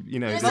 So,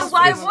 But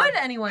why would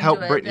anyone help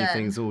do it Britney then?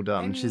 thing's all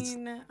done.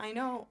 I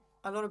know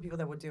a lot of people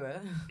that would do it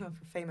for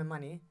fame and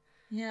money.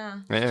 Yeah.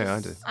 Yeah, I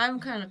do. I'm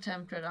kind of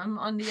tempted. I'm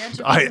on the edge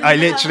of I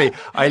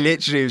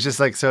literally was just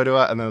like, so do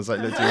I. And I was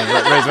like, raise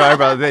my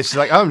eyebrow at this. She's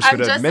like, I'm just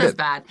going to admit it.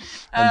 Bad.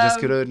 I'm just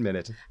going to admit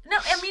it. No,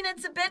 I mean,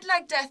 it's a bit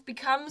like Death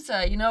Becomes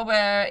Her,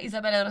 where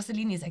Isabella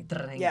Rossellini is like,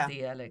 drink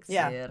the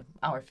elixir,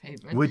 our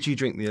favorite. Would you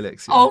drink the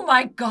elixir? Oh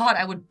my God,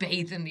 I would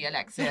bathe in the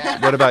elixir.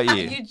 What about you? Are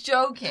you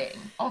joking?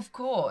 Of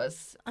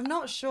course. I'm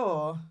not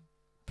sure.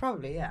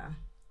 Probably, yeah.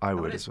 I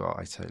would as well.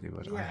 I totally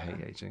would. I Yeah.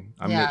 hate aging.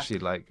 I'm Yeah. literally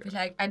like, Be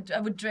like, I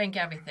would drink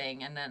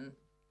everything and then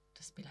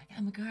just be like,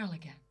 I'm a girl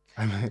again.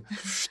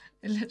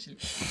 Literally.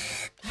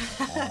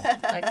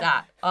 Like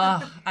that. Oh,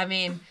 I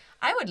mean,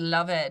 I would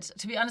love it,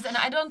 to be honest. And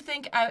I don't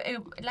think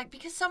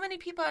because so many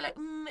people are like,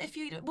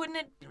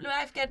 wouldn't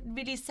life get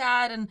really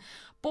sad and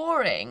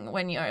boring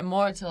when you're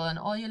immortal and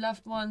all your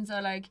loved ones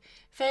are like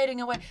fading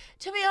away?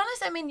 To be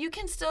honest, I mean, you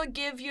can still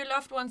give your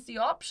loved ones the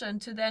option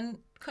to then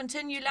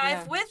continue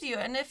life with you.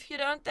 And if you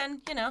don't,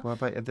 then, well,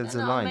 but there's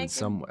a line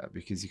somewhere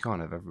because you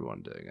can't have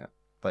everyone doing it.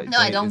 Like, no,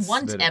 I don't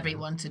want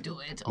everyone to do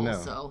it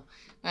also. No.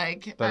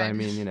 Like, but I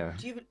mean,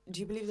 Do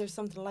you believe there's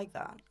something like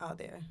that out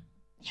there?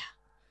 Yeah.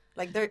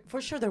 Like,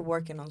 they're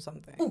working on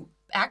something. Oh,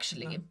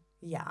 actually.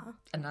 Yeah.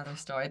 Another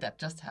story that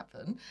just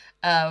happened,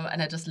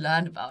 and I just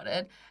learned about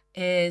it,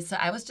 is so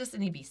I was just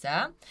in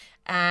Ibiza,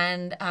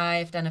 and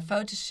I've done a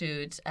photo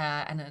shoot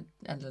and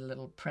a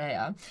little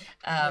prayer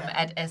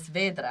at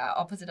Esvedra,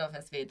 opposite of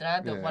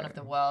Esvedra, one of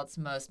the world's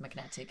most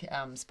magnetic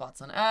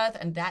spots on Earth,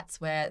 and that's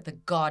where the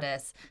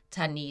goddess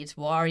Tanit,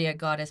 warrior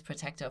goddess,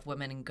 protector of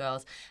women and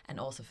girls, and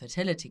also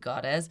fertility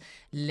goddess,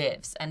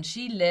 lives. And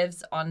she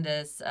lives on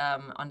this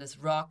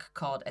rock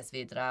called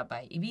Esvedra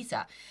by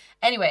Ibiza.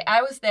 Anyway,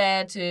 I was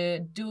there to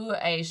do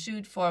a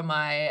shoot for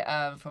my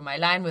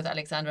line with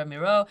Alexandra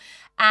Miro,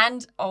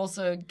 and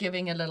also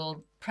giving a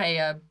little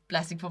prayer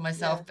blessing for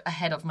myself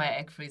ahead of my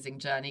egg freezing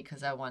journey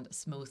because I want a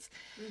smooth,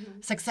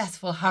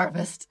 successful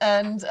harvest.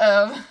 And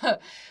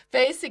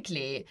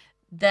basically,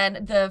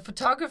 then the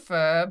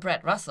photographer,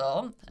 Brett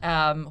Russell,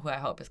 who I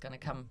hope is going to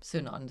come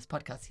soon on this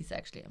podcast, he's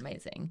actually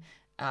amazing.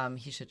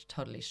 He should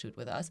totally shoot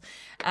with us.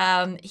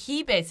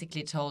 He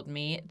basically told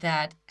me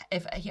that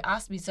he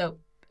asked me, so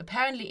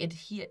apparently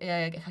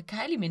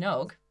Kylie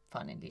Minogue,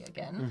 funnily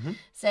again,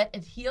 said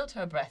it healed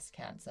her breast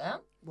cancer.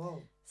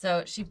 Whoa.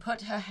 So she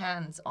put her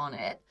hands on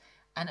it,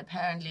 and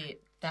apparently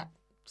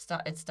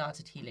it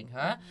started healing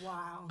her.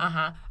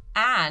 Wow.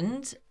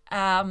 And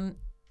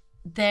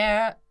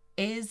there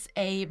is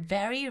a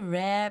very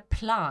rare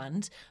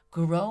plant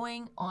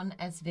growing on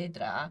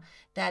Esvedra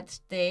that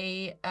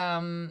they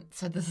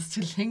so this is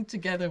to link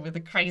together with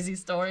a crazy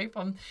story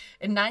from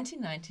in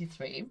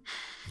 1993,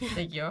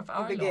 the year of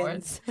our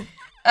Lord.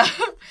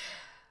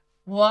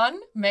 One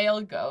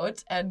male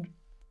goat and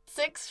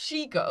 6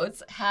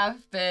 she-goats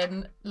have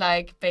been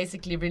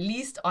basically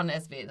released on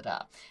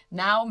Esvedra.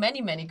 Now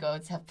many, many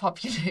goats have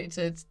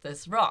populated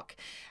this rock.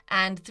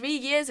 And 3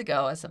 years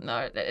ago, or something,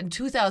 in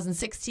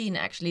 2016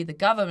 actually, the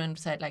government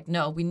said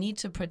no, we need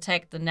to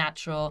protect the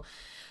natural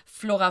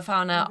flora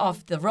fauna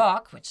of the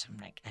rock, which I'm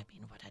like, I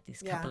mean, what are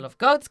these couple of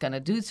goats going to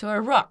do to a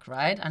rock,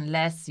 right?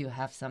 Unless you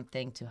have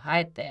something to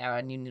hide there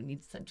and you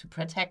need to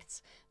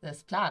protect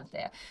this plant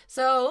there.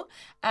 So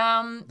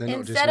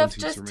instead of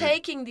just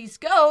taking these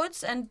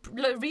goats and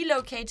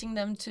relocating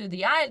them to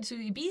the island, to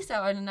Ibiza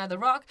or another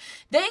rock,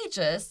 they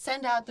just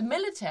sent out the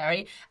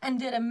military and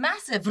did a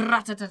massive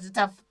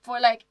rat-a-tat-tat for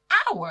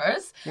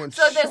hours.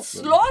 So the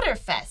slaughter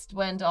fest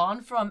went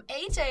on from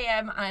 8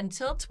 a.m.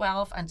 until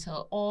 12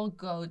 until all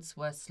goats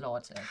were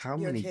slaughtered. How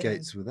many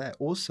goats were there?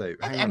 Also,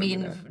 I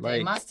mean,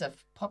 they must have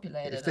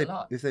populated a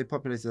lot. If they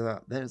populated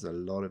that, there's a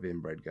lot of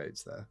inbred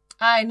goats there.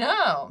 I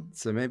know.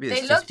 So maybe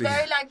they looked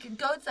very like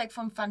goats,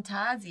 from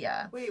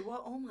Fantasia. Wait,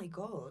 what? Oh my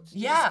God!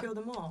 They just killed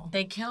them all.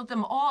 They killed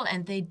them all,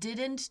 and they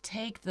didn't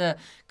take the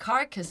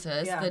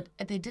carcasses.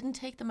 They didn't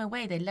take them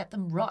away. They let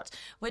them rot,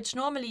 which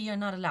normally you're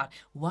not allowed.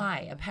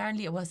 Why?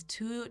 Apparently, it was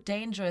too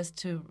dangerous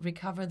to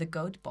recover the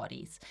goat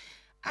bodies.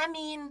 I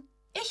mean,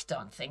 I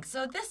don't think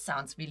so. This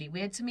sounds really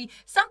weird to me.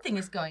 Something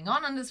is going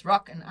on this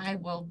rock, and I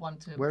will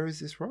want to. Where is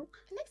this rock?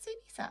 Next to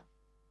Ibiza.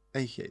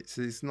 Okay,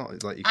 so it's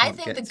not like you can't I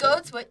think the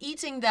goats were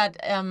eating that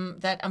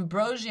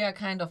ambrosia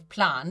kind of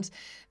plant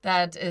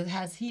that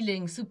has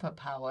healing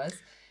superpowers,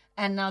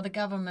 and now the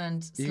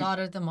government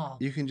slaughtered them all.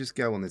 You can just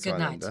go on this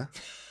island,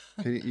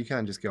 You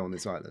can just go on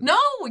this island. No,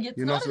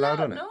 you're not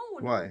allowed on it. No.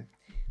 Why?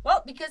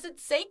 Well, because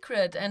it's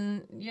sacred,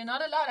 and you're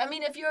not allowed. I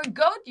mean, if you're a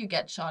goat, you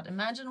get shot.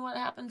 Imagine what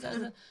happens as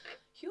a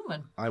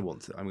human. I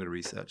want to. I'm going to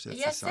research this.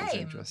 Yeah, this sounds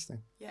same.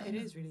 interesting. Yeah, it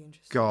is really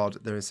interesting. God,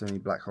 there are so many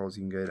black holes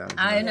you can go down.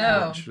 I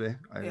know. Actually,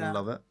 I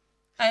love it.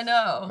 I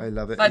know. I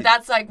love it. But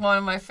that's one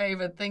of my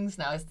favorite things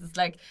now. Is this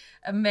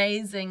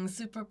amazing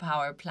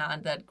superpower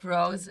plant that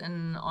grows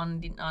on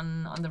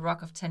the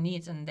rock of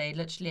Tanit, and they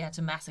literally had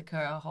to massacre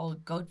a whole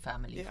goat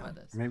family for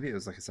this. Maybe it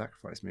was like a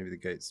sacrifice. Maybe the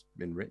goat's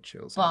been rich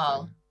or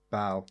something.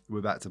 Baal.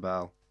 We're back to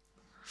Baal.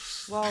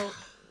 Well,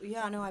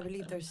 yeah, no, I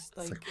believe there's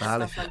stuff like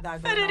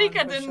that.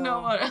 Fredrica didn't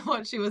know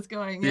what she was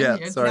going in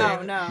here.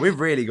 Sorry. No. We've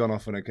really gone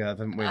off on a curve,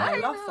 haven't we? I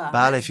love that.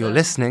 Baal, if you're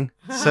listening,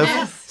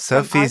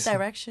 Sophie's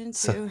direction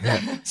too.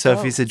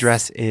 Sophie's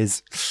address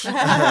is.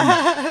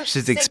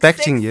 She's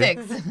expecting you.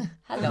 6.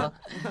 Hello.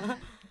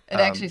 It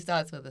actually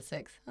starts with a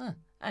 6.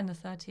 And a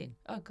 13.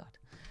 Oh God.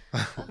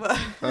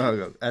 Oh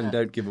God! And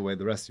don't give away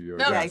the rest of your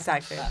address. Yeah,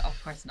 exactly. Of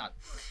course not.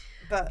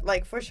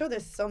 But for sure,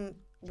 there's some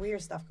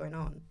weird stuff going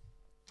on.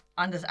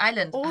 On this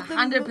island,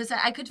 100%.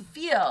 I could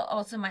feel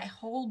also my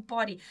whole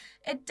body.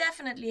 It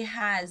definitely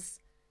has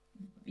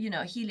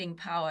healing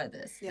power,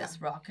 this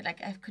rock.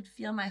 Like I could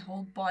feel my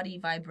whole body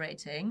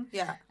vibrating.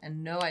 Yeah.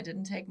 And no, I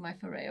didn't take my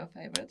Ferreo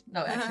favorite.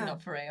 No, actually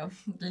not Ferreo.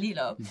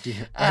 Lilo.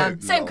 Yeah.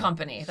 Same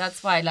company.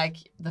 That's why like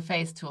the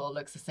face tool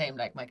looks the same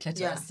like my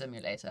clitoris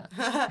stimulator.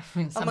 I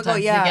mean, Oh my sometimes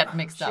god, yeah. we get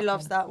mixed up. She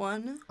loves that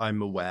one.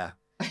 I'm aware.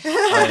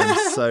 I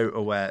am so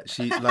aware.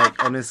 She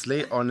like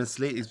honestly,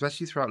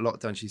 especially throughout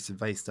lockdown, she used to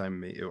FaceTime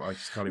me. I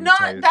just can't even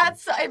tell you.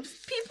 That's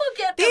people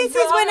get the This is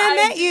wrong when I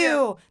met idea.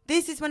 you.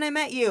 This is when I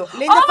met you.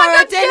 Linda Oh for my our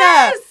god, dinner.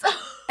 yes!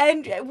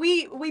 And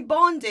we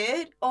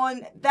bonded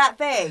on that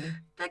thing.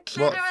 The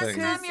clitoris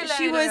thing?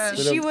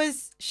 stimulator.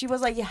 She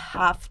was like, you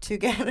have to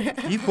get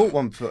it. You bought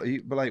one for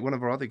like one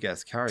of our other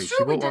guests, Carrie. True,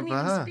 she we bought one didn't for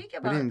even her. speak We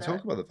about didn't even that.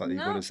 talk about the fact that you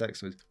No. bought a sex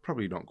toys.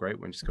 Probably not great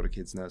when she's got a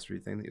kids' nursery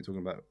thing that you're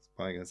talking about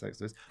buying a sex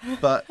toys.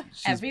 But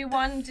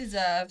Everyone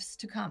deserves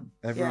to come.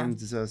 everyone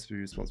deserves to be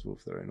responsible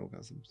for their own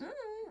orgasms.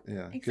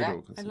 Yeah, exactly. good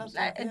orgasms. I love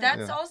that. And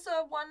that's Yeah. also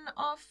one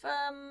of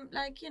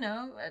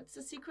it's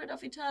a secret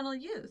of eternal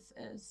youth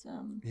is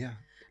Yeah, a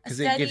because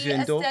it gives you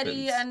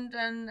steady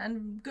endorphins.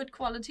 and good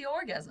quality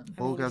orgasm.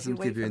 I mean, if Orgasms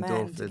wait give you for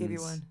men to give you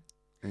endorphins.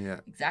 one. Yeah,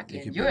 Exactly.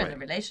 You And keep you're it in a away.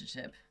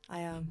 relationship. I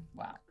am.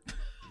 Wow.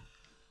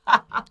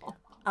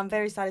 I'm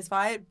very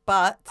satisfied,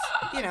 but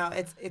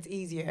it's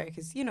easier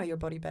because you know your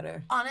body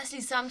better. Honestly,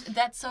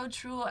 that's so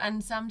true.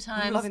 And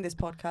sometimes I'm loving this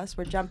podcast.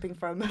 We're jumping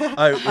from Oh,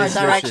 our it's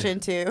direction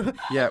to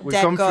yeah. We've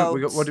dead gone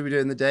through. goats. What do we do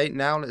in the day?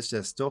 Now let's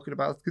just talking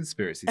about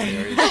conspiracy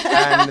theories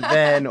and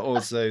then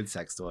also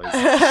sex toys.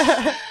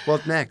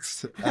 What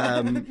next?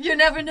 you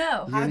never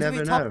know. How do never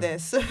we top know.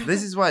 this?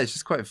 This is why it's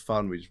just quite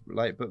fun. We just,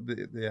 like, but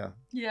yeah.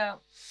 Yeah.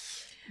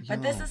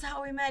 But this is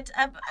how we met.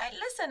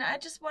 Listen, I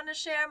just want to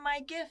share my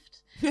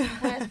gift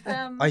with.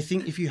 I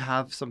think if you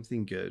have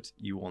something good,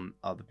 you want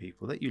other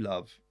people that you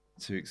love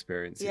to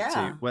experience it Yeah,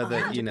 too. Whether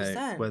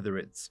 100%. whether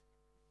it's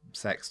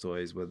sex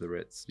toys, whether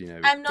it's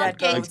I'm not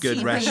Dead goats. Good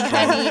gatekeeping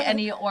restaurant.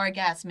 any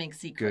orgasmic good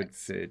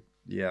secrets. food.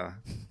 Yeah.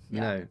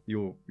 Yeah. No,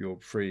 you're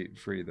free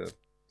the.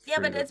 Yeah,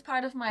 free but the- it's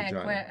part of my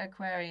vagina.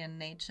 Aquarian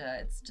nature.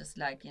 It's just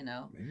like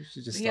Maybe we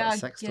should just we start are a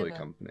sex toy given.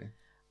 company.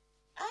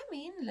 I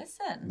mean,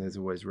 listen. There's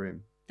always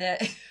room. There,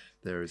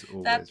 There is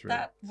always that room.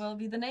 that will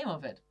be the name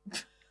of it.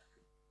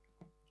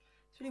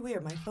 It's really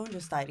weird. My phone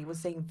just died. It was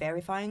saying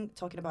verifying,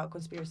 talking about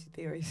conspiracy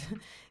theories.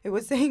 It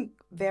was saying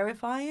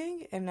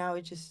verifying, and now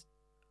it's just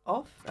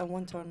off and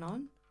won't turn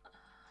on.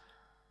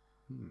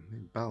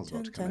 Maybe Bal's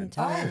about to Dun,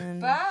 come dun, in.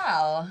 dun.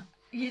 Wow.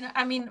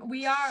 I mean,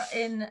 we are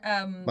in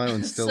My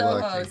one's still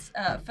Soho's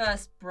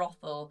first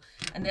brothel,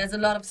 and there's a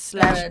lot of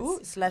Slash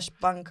spirits.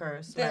 bunker.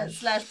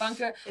 Slash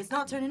bunker. It's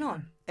not turning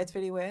on. It's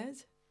really weird.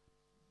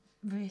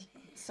 Really?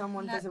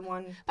 Someone doesn't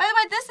want. By the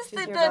way, this is to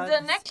the hear about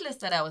this. necklace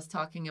that I was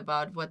talking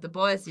about, what the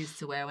boys used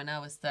to wear when I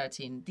was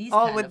 13. These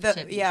Oh, kind with of the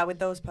chippies. with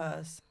those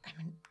purrs. I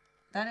mean,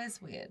 that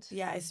is weird.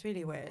 Yeah, it's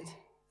really weird.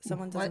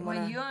 Someone What doesn't were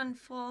want you to. on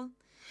full?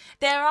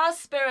 There are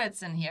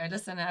spirits in here.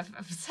 Listen, I've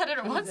said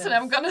it once and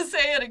I'm gonna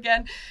say it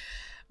again.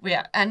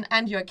 Yeah,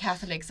 and you're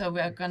Catholic, so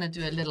we're gonna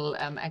do a little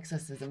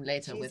exorcism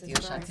later with you,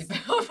 Jesus Shanti.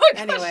 Christ. Oh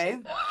my gosh. Anyway,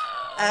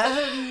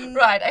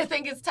 Right, I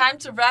think it's time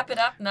to wrap it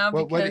up now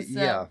Well, because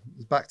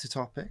back to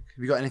topic.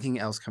 Have you got anything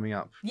else coming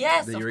up?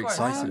 Yes, that of you're course.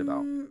 excited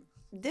about?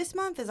 this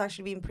month has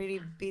actually been pretty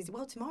busy.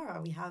 Well,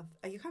 tomorrow we have.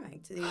 Are you coming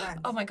to the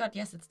event? Oh my god,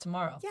 yes, it's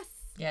tomorrow. Yes.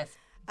 Yes.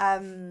 I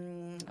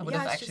I would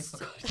have actually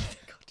forgotten.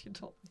 God, you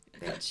told me.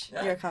 Bitch,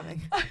 you're coming.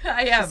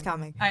 I am. She's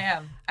coming. I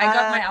am. I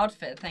got my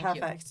outfit. Thank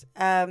you. Perfect.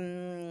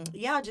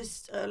 Yeah,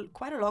 just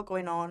quite a lot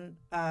going on,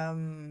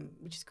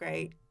 which is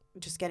great.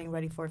 Just getting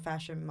ready for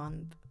Fashion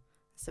Month,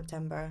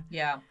 September.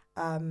 Yeah.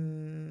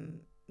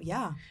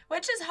 Yeah.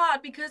 Which is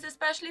hard because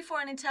especially for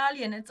an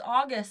Italian, it's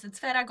August, it's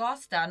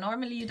Ferragosta.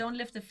 Normally you don't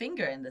lift a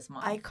finger in this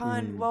month. I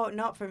can't. Well,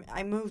 not from.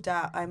 I moved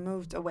out. I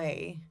moved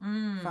away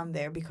from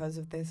there because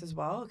of this as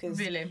well. Because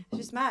Really? it's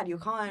just mad. You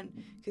can't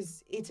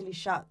because Italy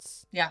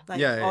shuts. Yeah. Like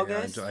yeah,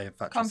 August. I have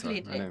factory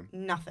Completely. stuff, I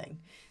know. Nothing.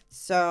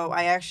 So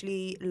I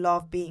actually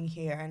love being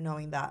here and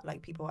knowing that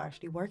like people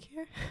actually work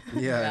here.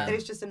 Yeah. That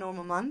it's just a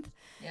normal month.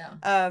 Yeah.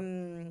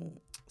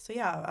 So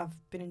yeah, I've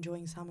been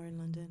enjoying summer in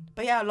London.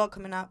 But yeah, a lot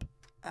coming up.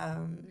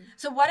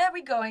 So what are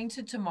we going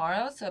to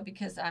tomorrow? So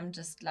because I'm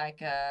just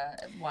like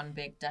one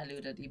big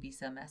diluted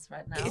Ibiza mess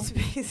right now. It's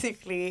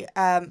basically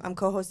I'm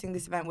co-hosting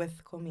this event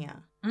with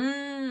Comia.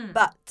 Mm.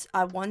 But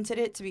I wanted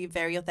it to be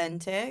very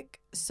authentic,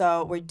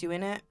 so we're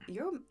doing it.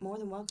 You're more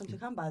than welcome to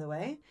come, by the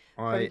way.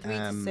 I From 3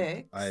 to am.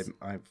 6.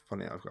 I'm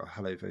funny. I've got a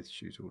Hello photo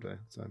shoot all day,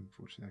 so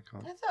unfortunately I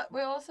can't. I thought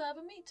we also have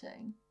a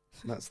meeting.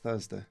 That's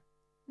Thursday.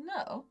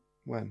 No,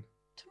 When?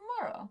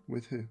 tomorrow.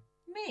 With who?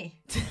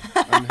 Me.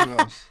 And who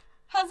else?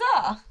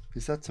 Huzzah!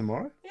 Is that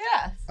tomorrow?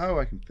 Yes. Oh,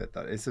 I can fit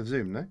that. It's a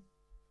Zoom, no?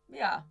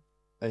 Yeah.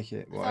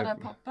 Okay. I thought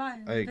I'd pop by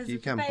and Oh, visit you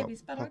the can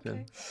babies, pop but okay.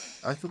 in.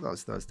 I thought that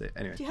was Thursday.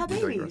 Anyway. Do you have we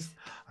digress. babies?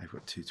 I've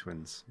got 2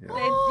 twins. Yeah.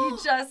 You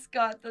just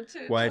got the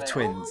two. Well, I have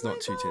twins. twins, not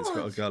 2 twins. I've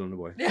got a girl and a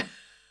boy. Yeah.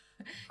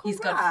 He's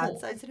got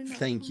Congrats. 4. I didn't know.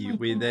 Thank you.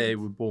 They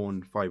were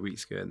born 5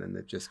 weeks ago, and then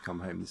they've just come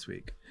home this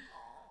week.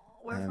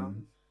 Where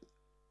from?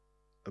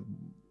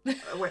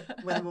 Were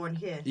they born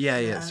here?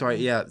 Yeah. Sorry.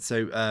 Yeah.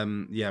 So,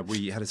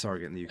 we had a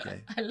surrogate in the UK.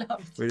 I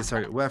love it. We had a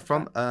surrogate. Where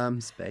from?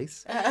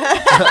 Space. You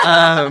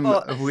They're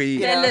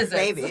know, lizards.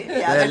 maybe.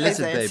 Yeah, They're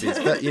lizards. lizard babies,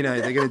 but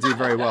they're going to do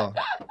very well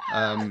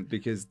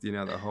because the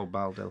whole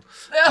bowel deal.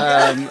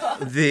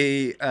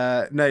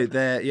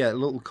 They're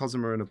little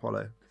Cosima and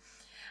Apollo.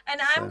 And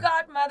I'm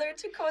godmother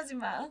to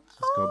Cosima.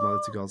 She's godmother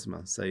to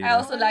Cosima. So I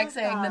also like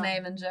saying the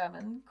name in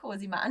German,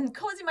 Cosima. And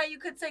Cosima, you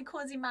could say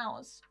Cozy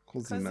Mouse.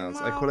 Cozy Mouse.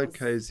 I call her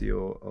Cozy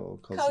or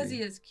Cozy.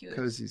 Cozy is cute.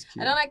 Cozy's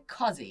cute. I don't like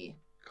Cozy.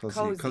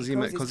 Cozy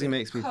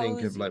makes me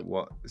think of like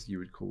what you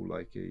would call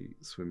like a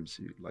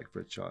swimsuit, like for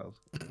a child.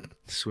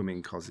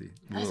 Swimming cozy.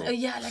 Oh,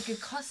 yeah, like a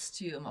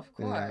costume, of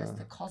course. Yeah.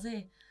 The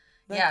cozy.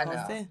 The Yeah,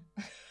 cozy.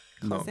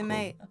 Not Cozy, cool.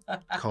 mate.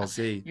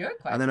 Cozy. You're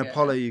quite And then good.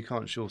 Apollo, you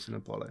can't shorten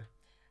Apollo.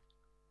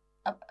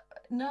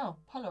 No,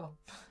 Polo.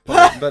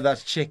 But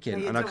that's chicken, No,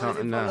 you and I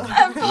don't wanna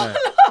can't. do No.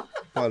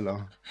 Polo.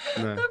 Polo.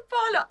 No.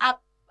 Polo.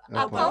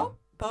 Apo?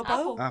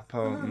 Popo?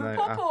 Apple. No.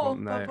 Popo. Apple.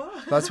 No.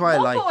 Popo. That's why I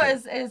like Popo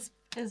it.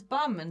 is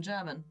bum in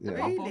German. The Yeah.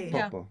 Popo. Really?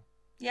 Yeah. Popo.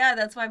 Yeah,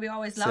 that's why we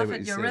always Say laugh what at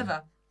you your say.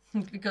 river.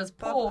 Because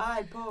Po.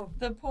 po,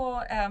 the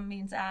po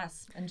means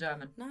ass in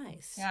German.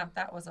 Nice. Yeah,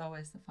 that was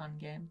always the fun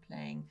game,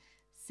 playing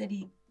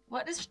city.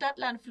 What is Stadt,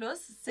 Land,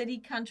 Fluss? City,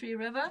 country,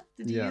 river?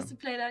 Did you Yeah. used to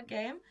play that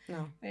game?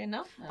 No.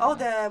 No? Oh,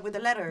 with the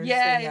letters.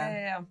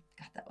 Yeah.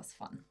 God, that was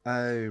fun.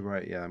 Oh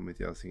right, yeah. I'm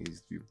with you. I was thinking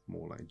it's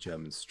more like a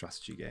German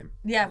strategy game.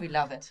 Yeah, we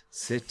love it.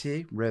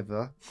 City,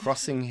 river,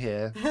 crossing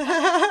here,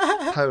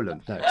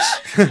 Poland. No.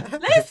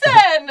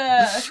 Listen!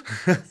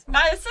 It's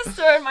my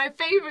sister and my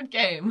favorite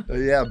game.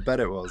 Yeah, I bet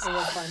it was. It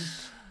was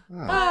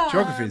fun.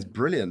 Geography is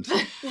brilliant.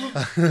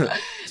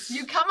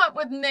 You come up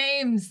with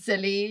names,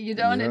 silly. You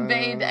don't Yeah.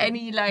 invade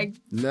any, like,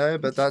 No,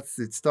 but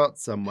it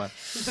starts somewhere.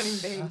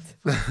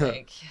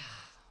 like,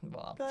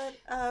 well. But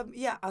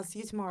I'll see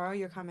you tomorrow.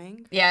 You're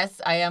coming.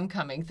 Yes, I am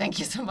coming. Thank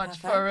you so much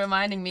for Perfect.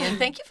 reminding me. And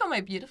thank you for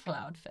my beautiful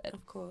outfit.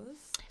 Of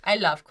course. I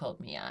love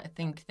Cold Mia. I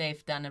think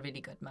they've done a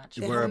really good match.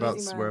 They have amazing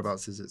brands.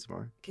 Whereabouts is it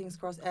tomorrow? King's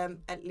Cross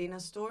at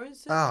Lena's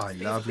stores. Oh, I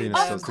love Lena's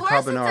Of stores. The course,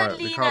 it's carbonara. at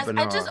The Lina's. carbonara.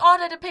 I just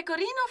ordered a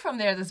pecorino from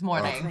there this That's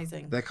morning.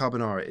 amazing. Their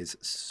carbonara is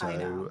I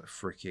know.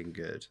 so freaking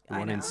good. The I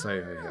one in know.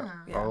 Soho here.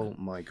 Yeah. Oh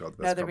my god,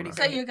 No, best they're really carbonara.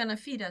 So you're gonna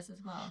feed us as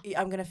well.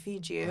 I'm gonna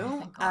feed you.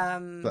 thank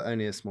God. But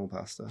only a small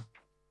pasta.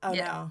 Oh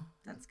Yeah. no.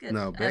 That's good.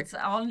 No, big. That's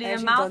only I a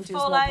actually don't do mouthful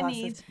small I pastas.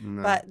 need.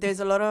 No. But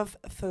there's a lot of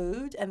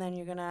food, and then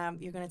you're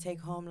gonna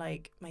take home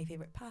like my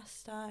favorite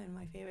pasta and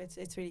my favorites.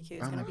 It's really cute.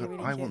 It's Oh gonna my be God,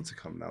 really I cute. want to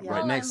come now. Yeah. Right,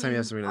 Well, next I time you mean,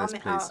 have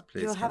something like this,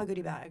 please You'll have a come.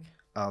 goodie bag.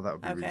 Oh, that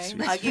would be really Okay.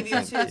 sweet. I'll give you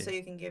Thank two, so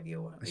you can give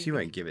you one. She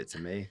won't give it to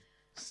me.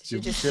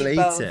 She'll just She'll eat eat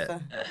both. it.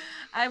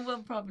 I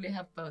will probably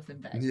have both in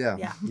bed. Yeah.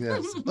 Yeah.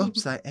 Yes.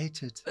 Oops, I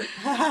ate it.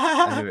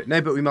 Anyway,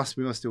 no, but we must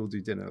all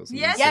do dinner or something.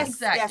 Yes, soon. Yes,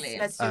 exactly. Yes,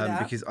 let's do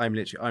that. Because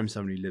I'm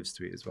someone who lives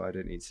to eat as well. I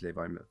don't need to live.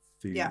 I'm a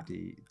foodie. Yeah.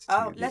 to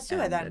Oh, the let's do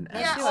it end then. and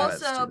Let's end. do Yeah, it.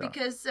 Let's also do that.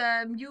 because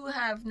you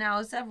have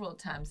now several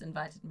times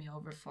invited me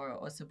over for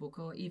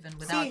Ossobuco, even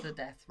without See? the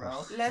death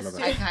row. Let's Love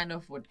do it. I kind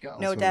of would go.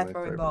 no one of death my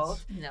row favourites.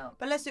 involved. No.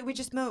 But let's do. We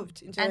just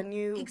moved into a And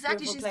new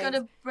exactly, beautiful she's place. got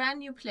a brand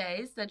new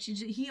place that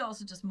he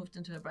also just moved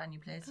into a brand new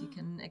place. He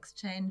can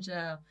exchange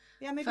yeah,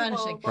 maybe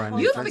furnishing. Brand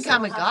new You've place.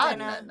 become a have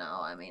gardener dinner.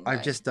 now. I mean, I've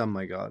like, just done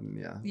my garden,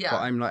 yeah. Yeah.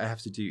 But I'm like, I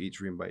have to do each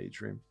room by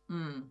each room.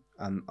 mm.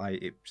 And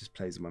it just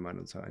plays in my mind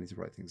all the time. I need to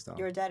write things down.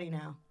 You're a daddy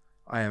now.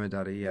 I am a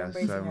daddy, You're yeah.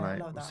 embracing So it. I I'm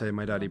love that. so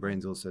my daddy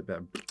brain's also a bit.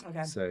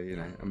 Okay. So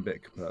I'm a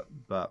bit kaput,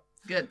 but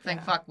Good.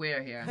 Thank fuck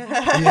we're here.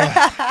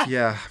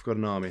 yeah, I've got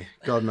an army.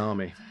 Got an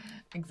army.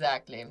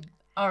 Exactly.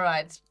 All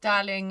right,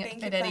 darling Thank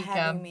you for Fredrica.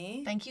 having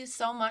me. Thank you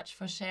so much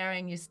for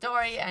sharing your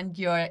story and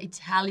your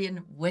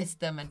Italian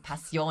wisdom and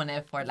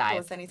passione for Of life.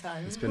 course,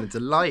 anytime. It's been a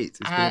delight.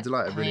 It's been a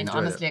delight. I've really enjoyed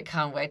honestly, it. I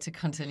can't wait to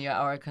continue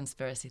our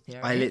conspiracy theory.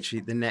 I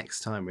literally the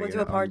next time We'll do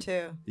a part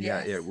two.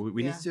 Yeah, Yes.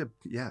 We need Yeah. to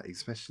do.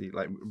 Especially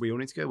like we all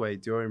need to go away,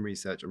 do our own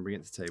research, and bring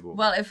it to the table.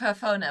 Well, if her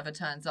phone ever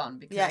turns on,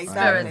 because Yeah,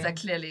 exactly. spirits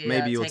are clearly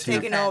Maybe you're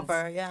Taking offense.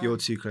 over, yeah. You're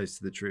too close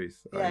to the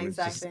truth. Yeah, it's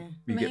just- exactly.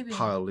 you Maybe. get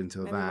piled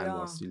into a Maybe we van are.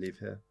 whilst you leave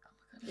here.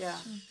 Yeah.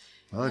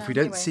 Well, if we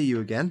anyway. don't see you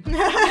again,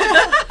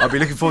 I'll be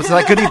looking forward to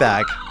that goodie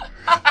bag.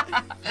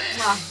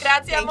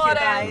 Grazie, Thank amore. you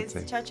guys.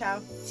 Okay. Ciao,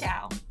 ciao.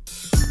 Ciao.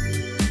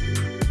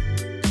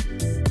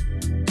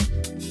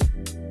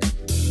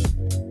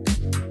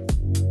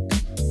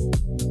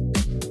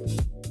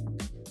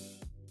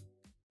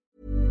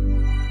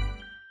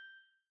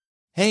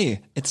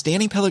 Hey, it's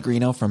Danny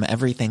Pellegrino from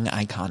Everything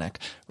Iconic.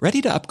 Ready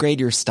to upgrade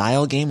your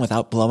style game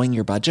without blowing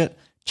your budget?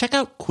 Check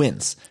out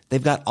Quince.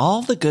 They've got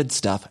all the good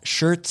stuff,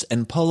 shirts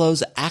and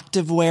polos,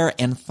 activewear,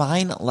 and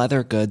fine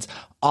leather goods,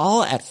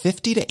 all at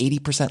 50 to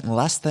 80%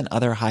 less than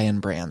other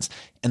high-end brands.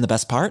 And the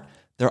best part?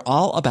 They're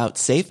all about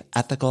safe,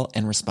 ethical,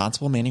 and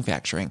responsible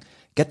manufacturing.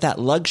 Get that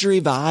luxury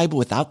vibe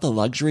without the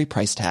luxury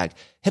price tag.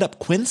 Hit up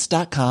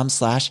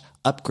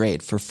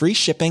quince.com/upgrade for free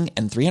shipping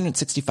and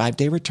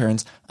 365-day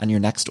returns on your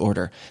next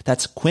order.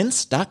 That's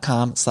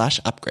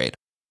quince.com/upgrade.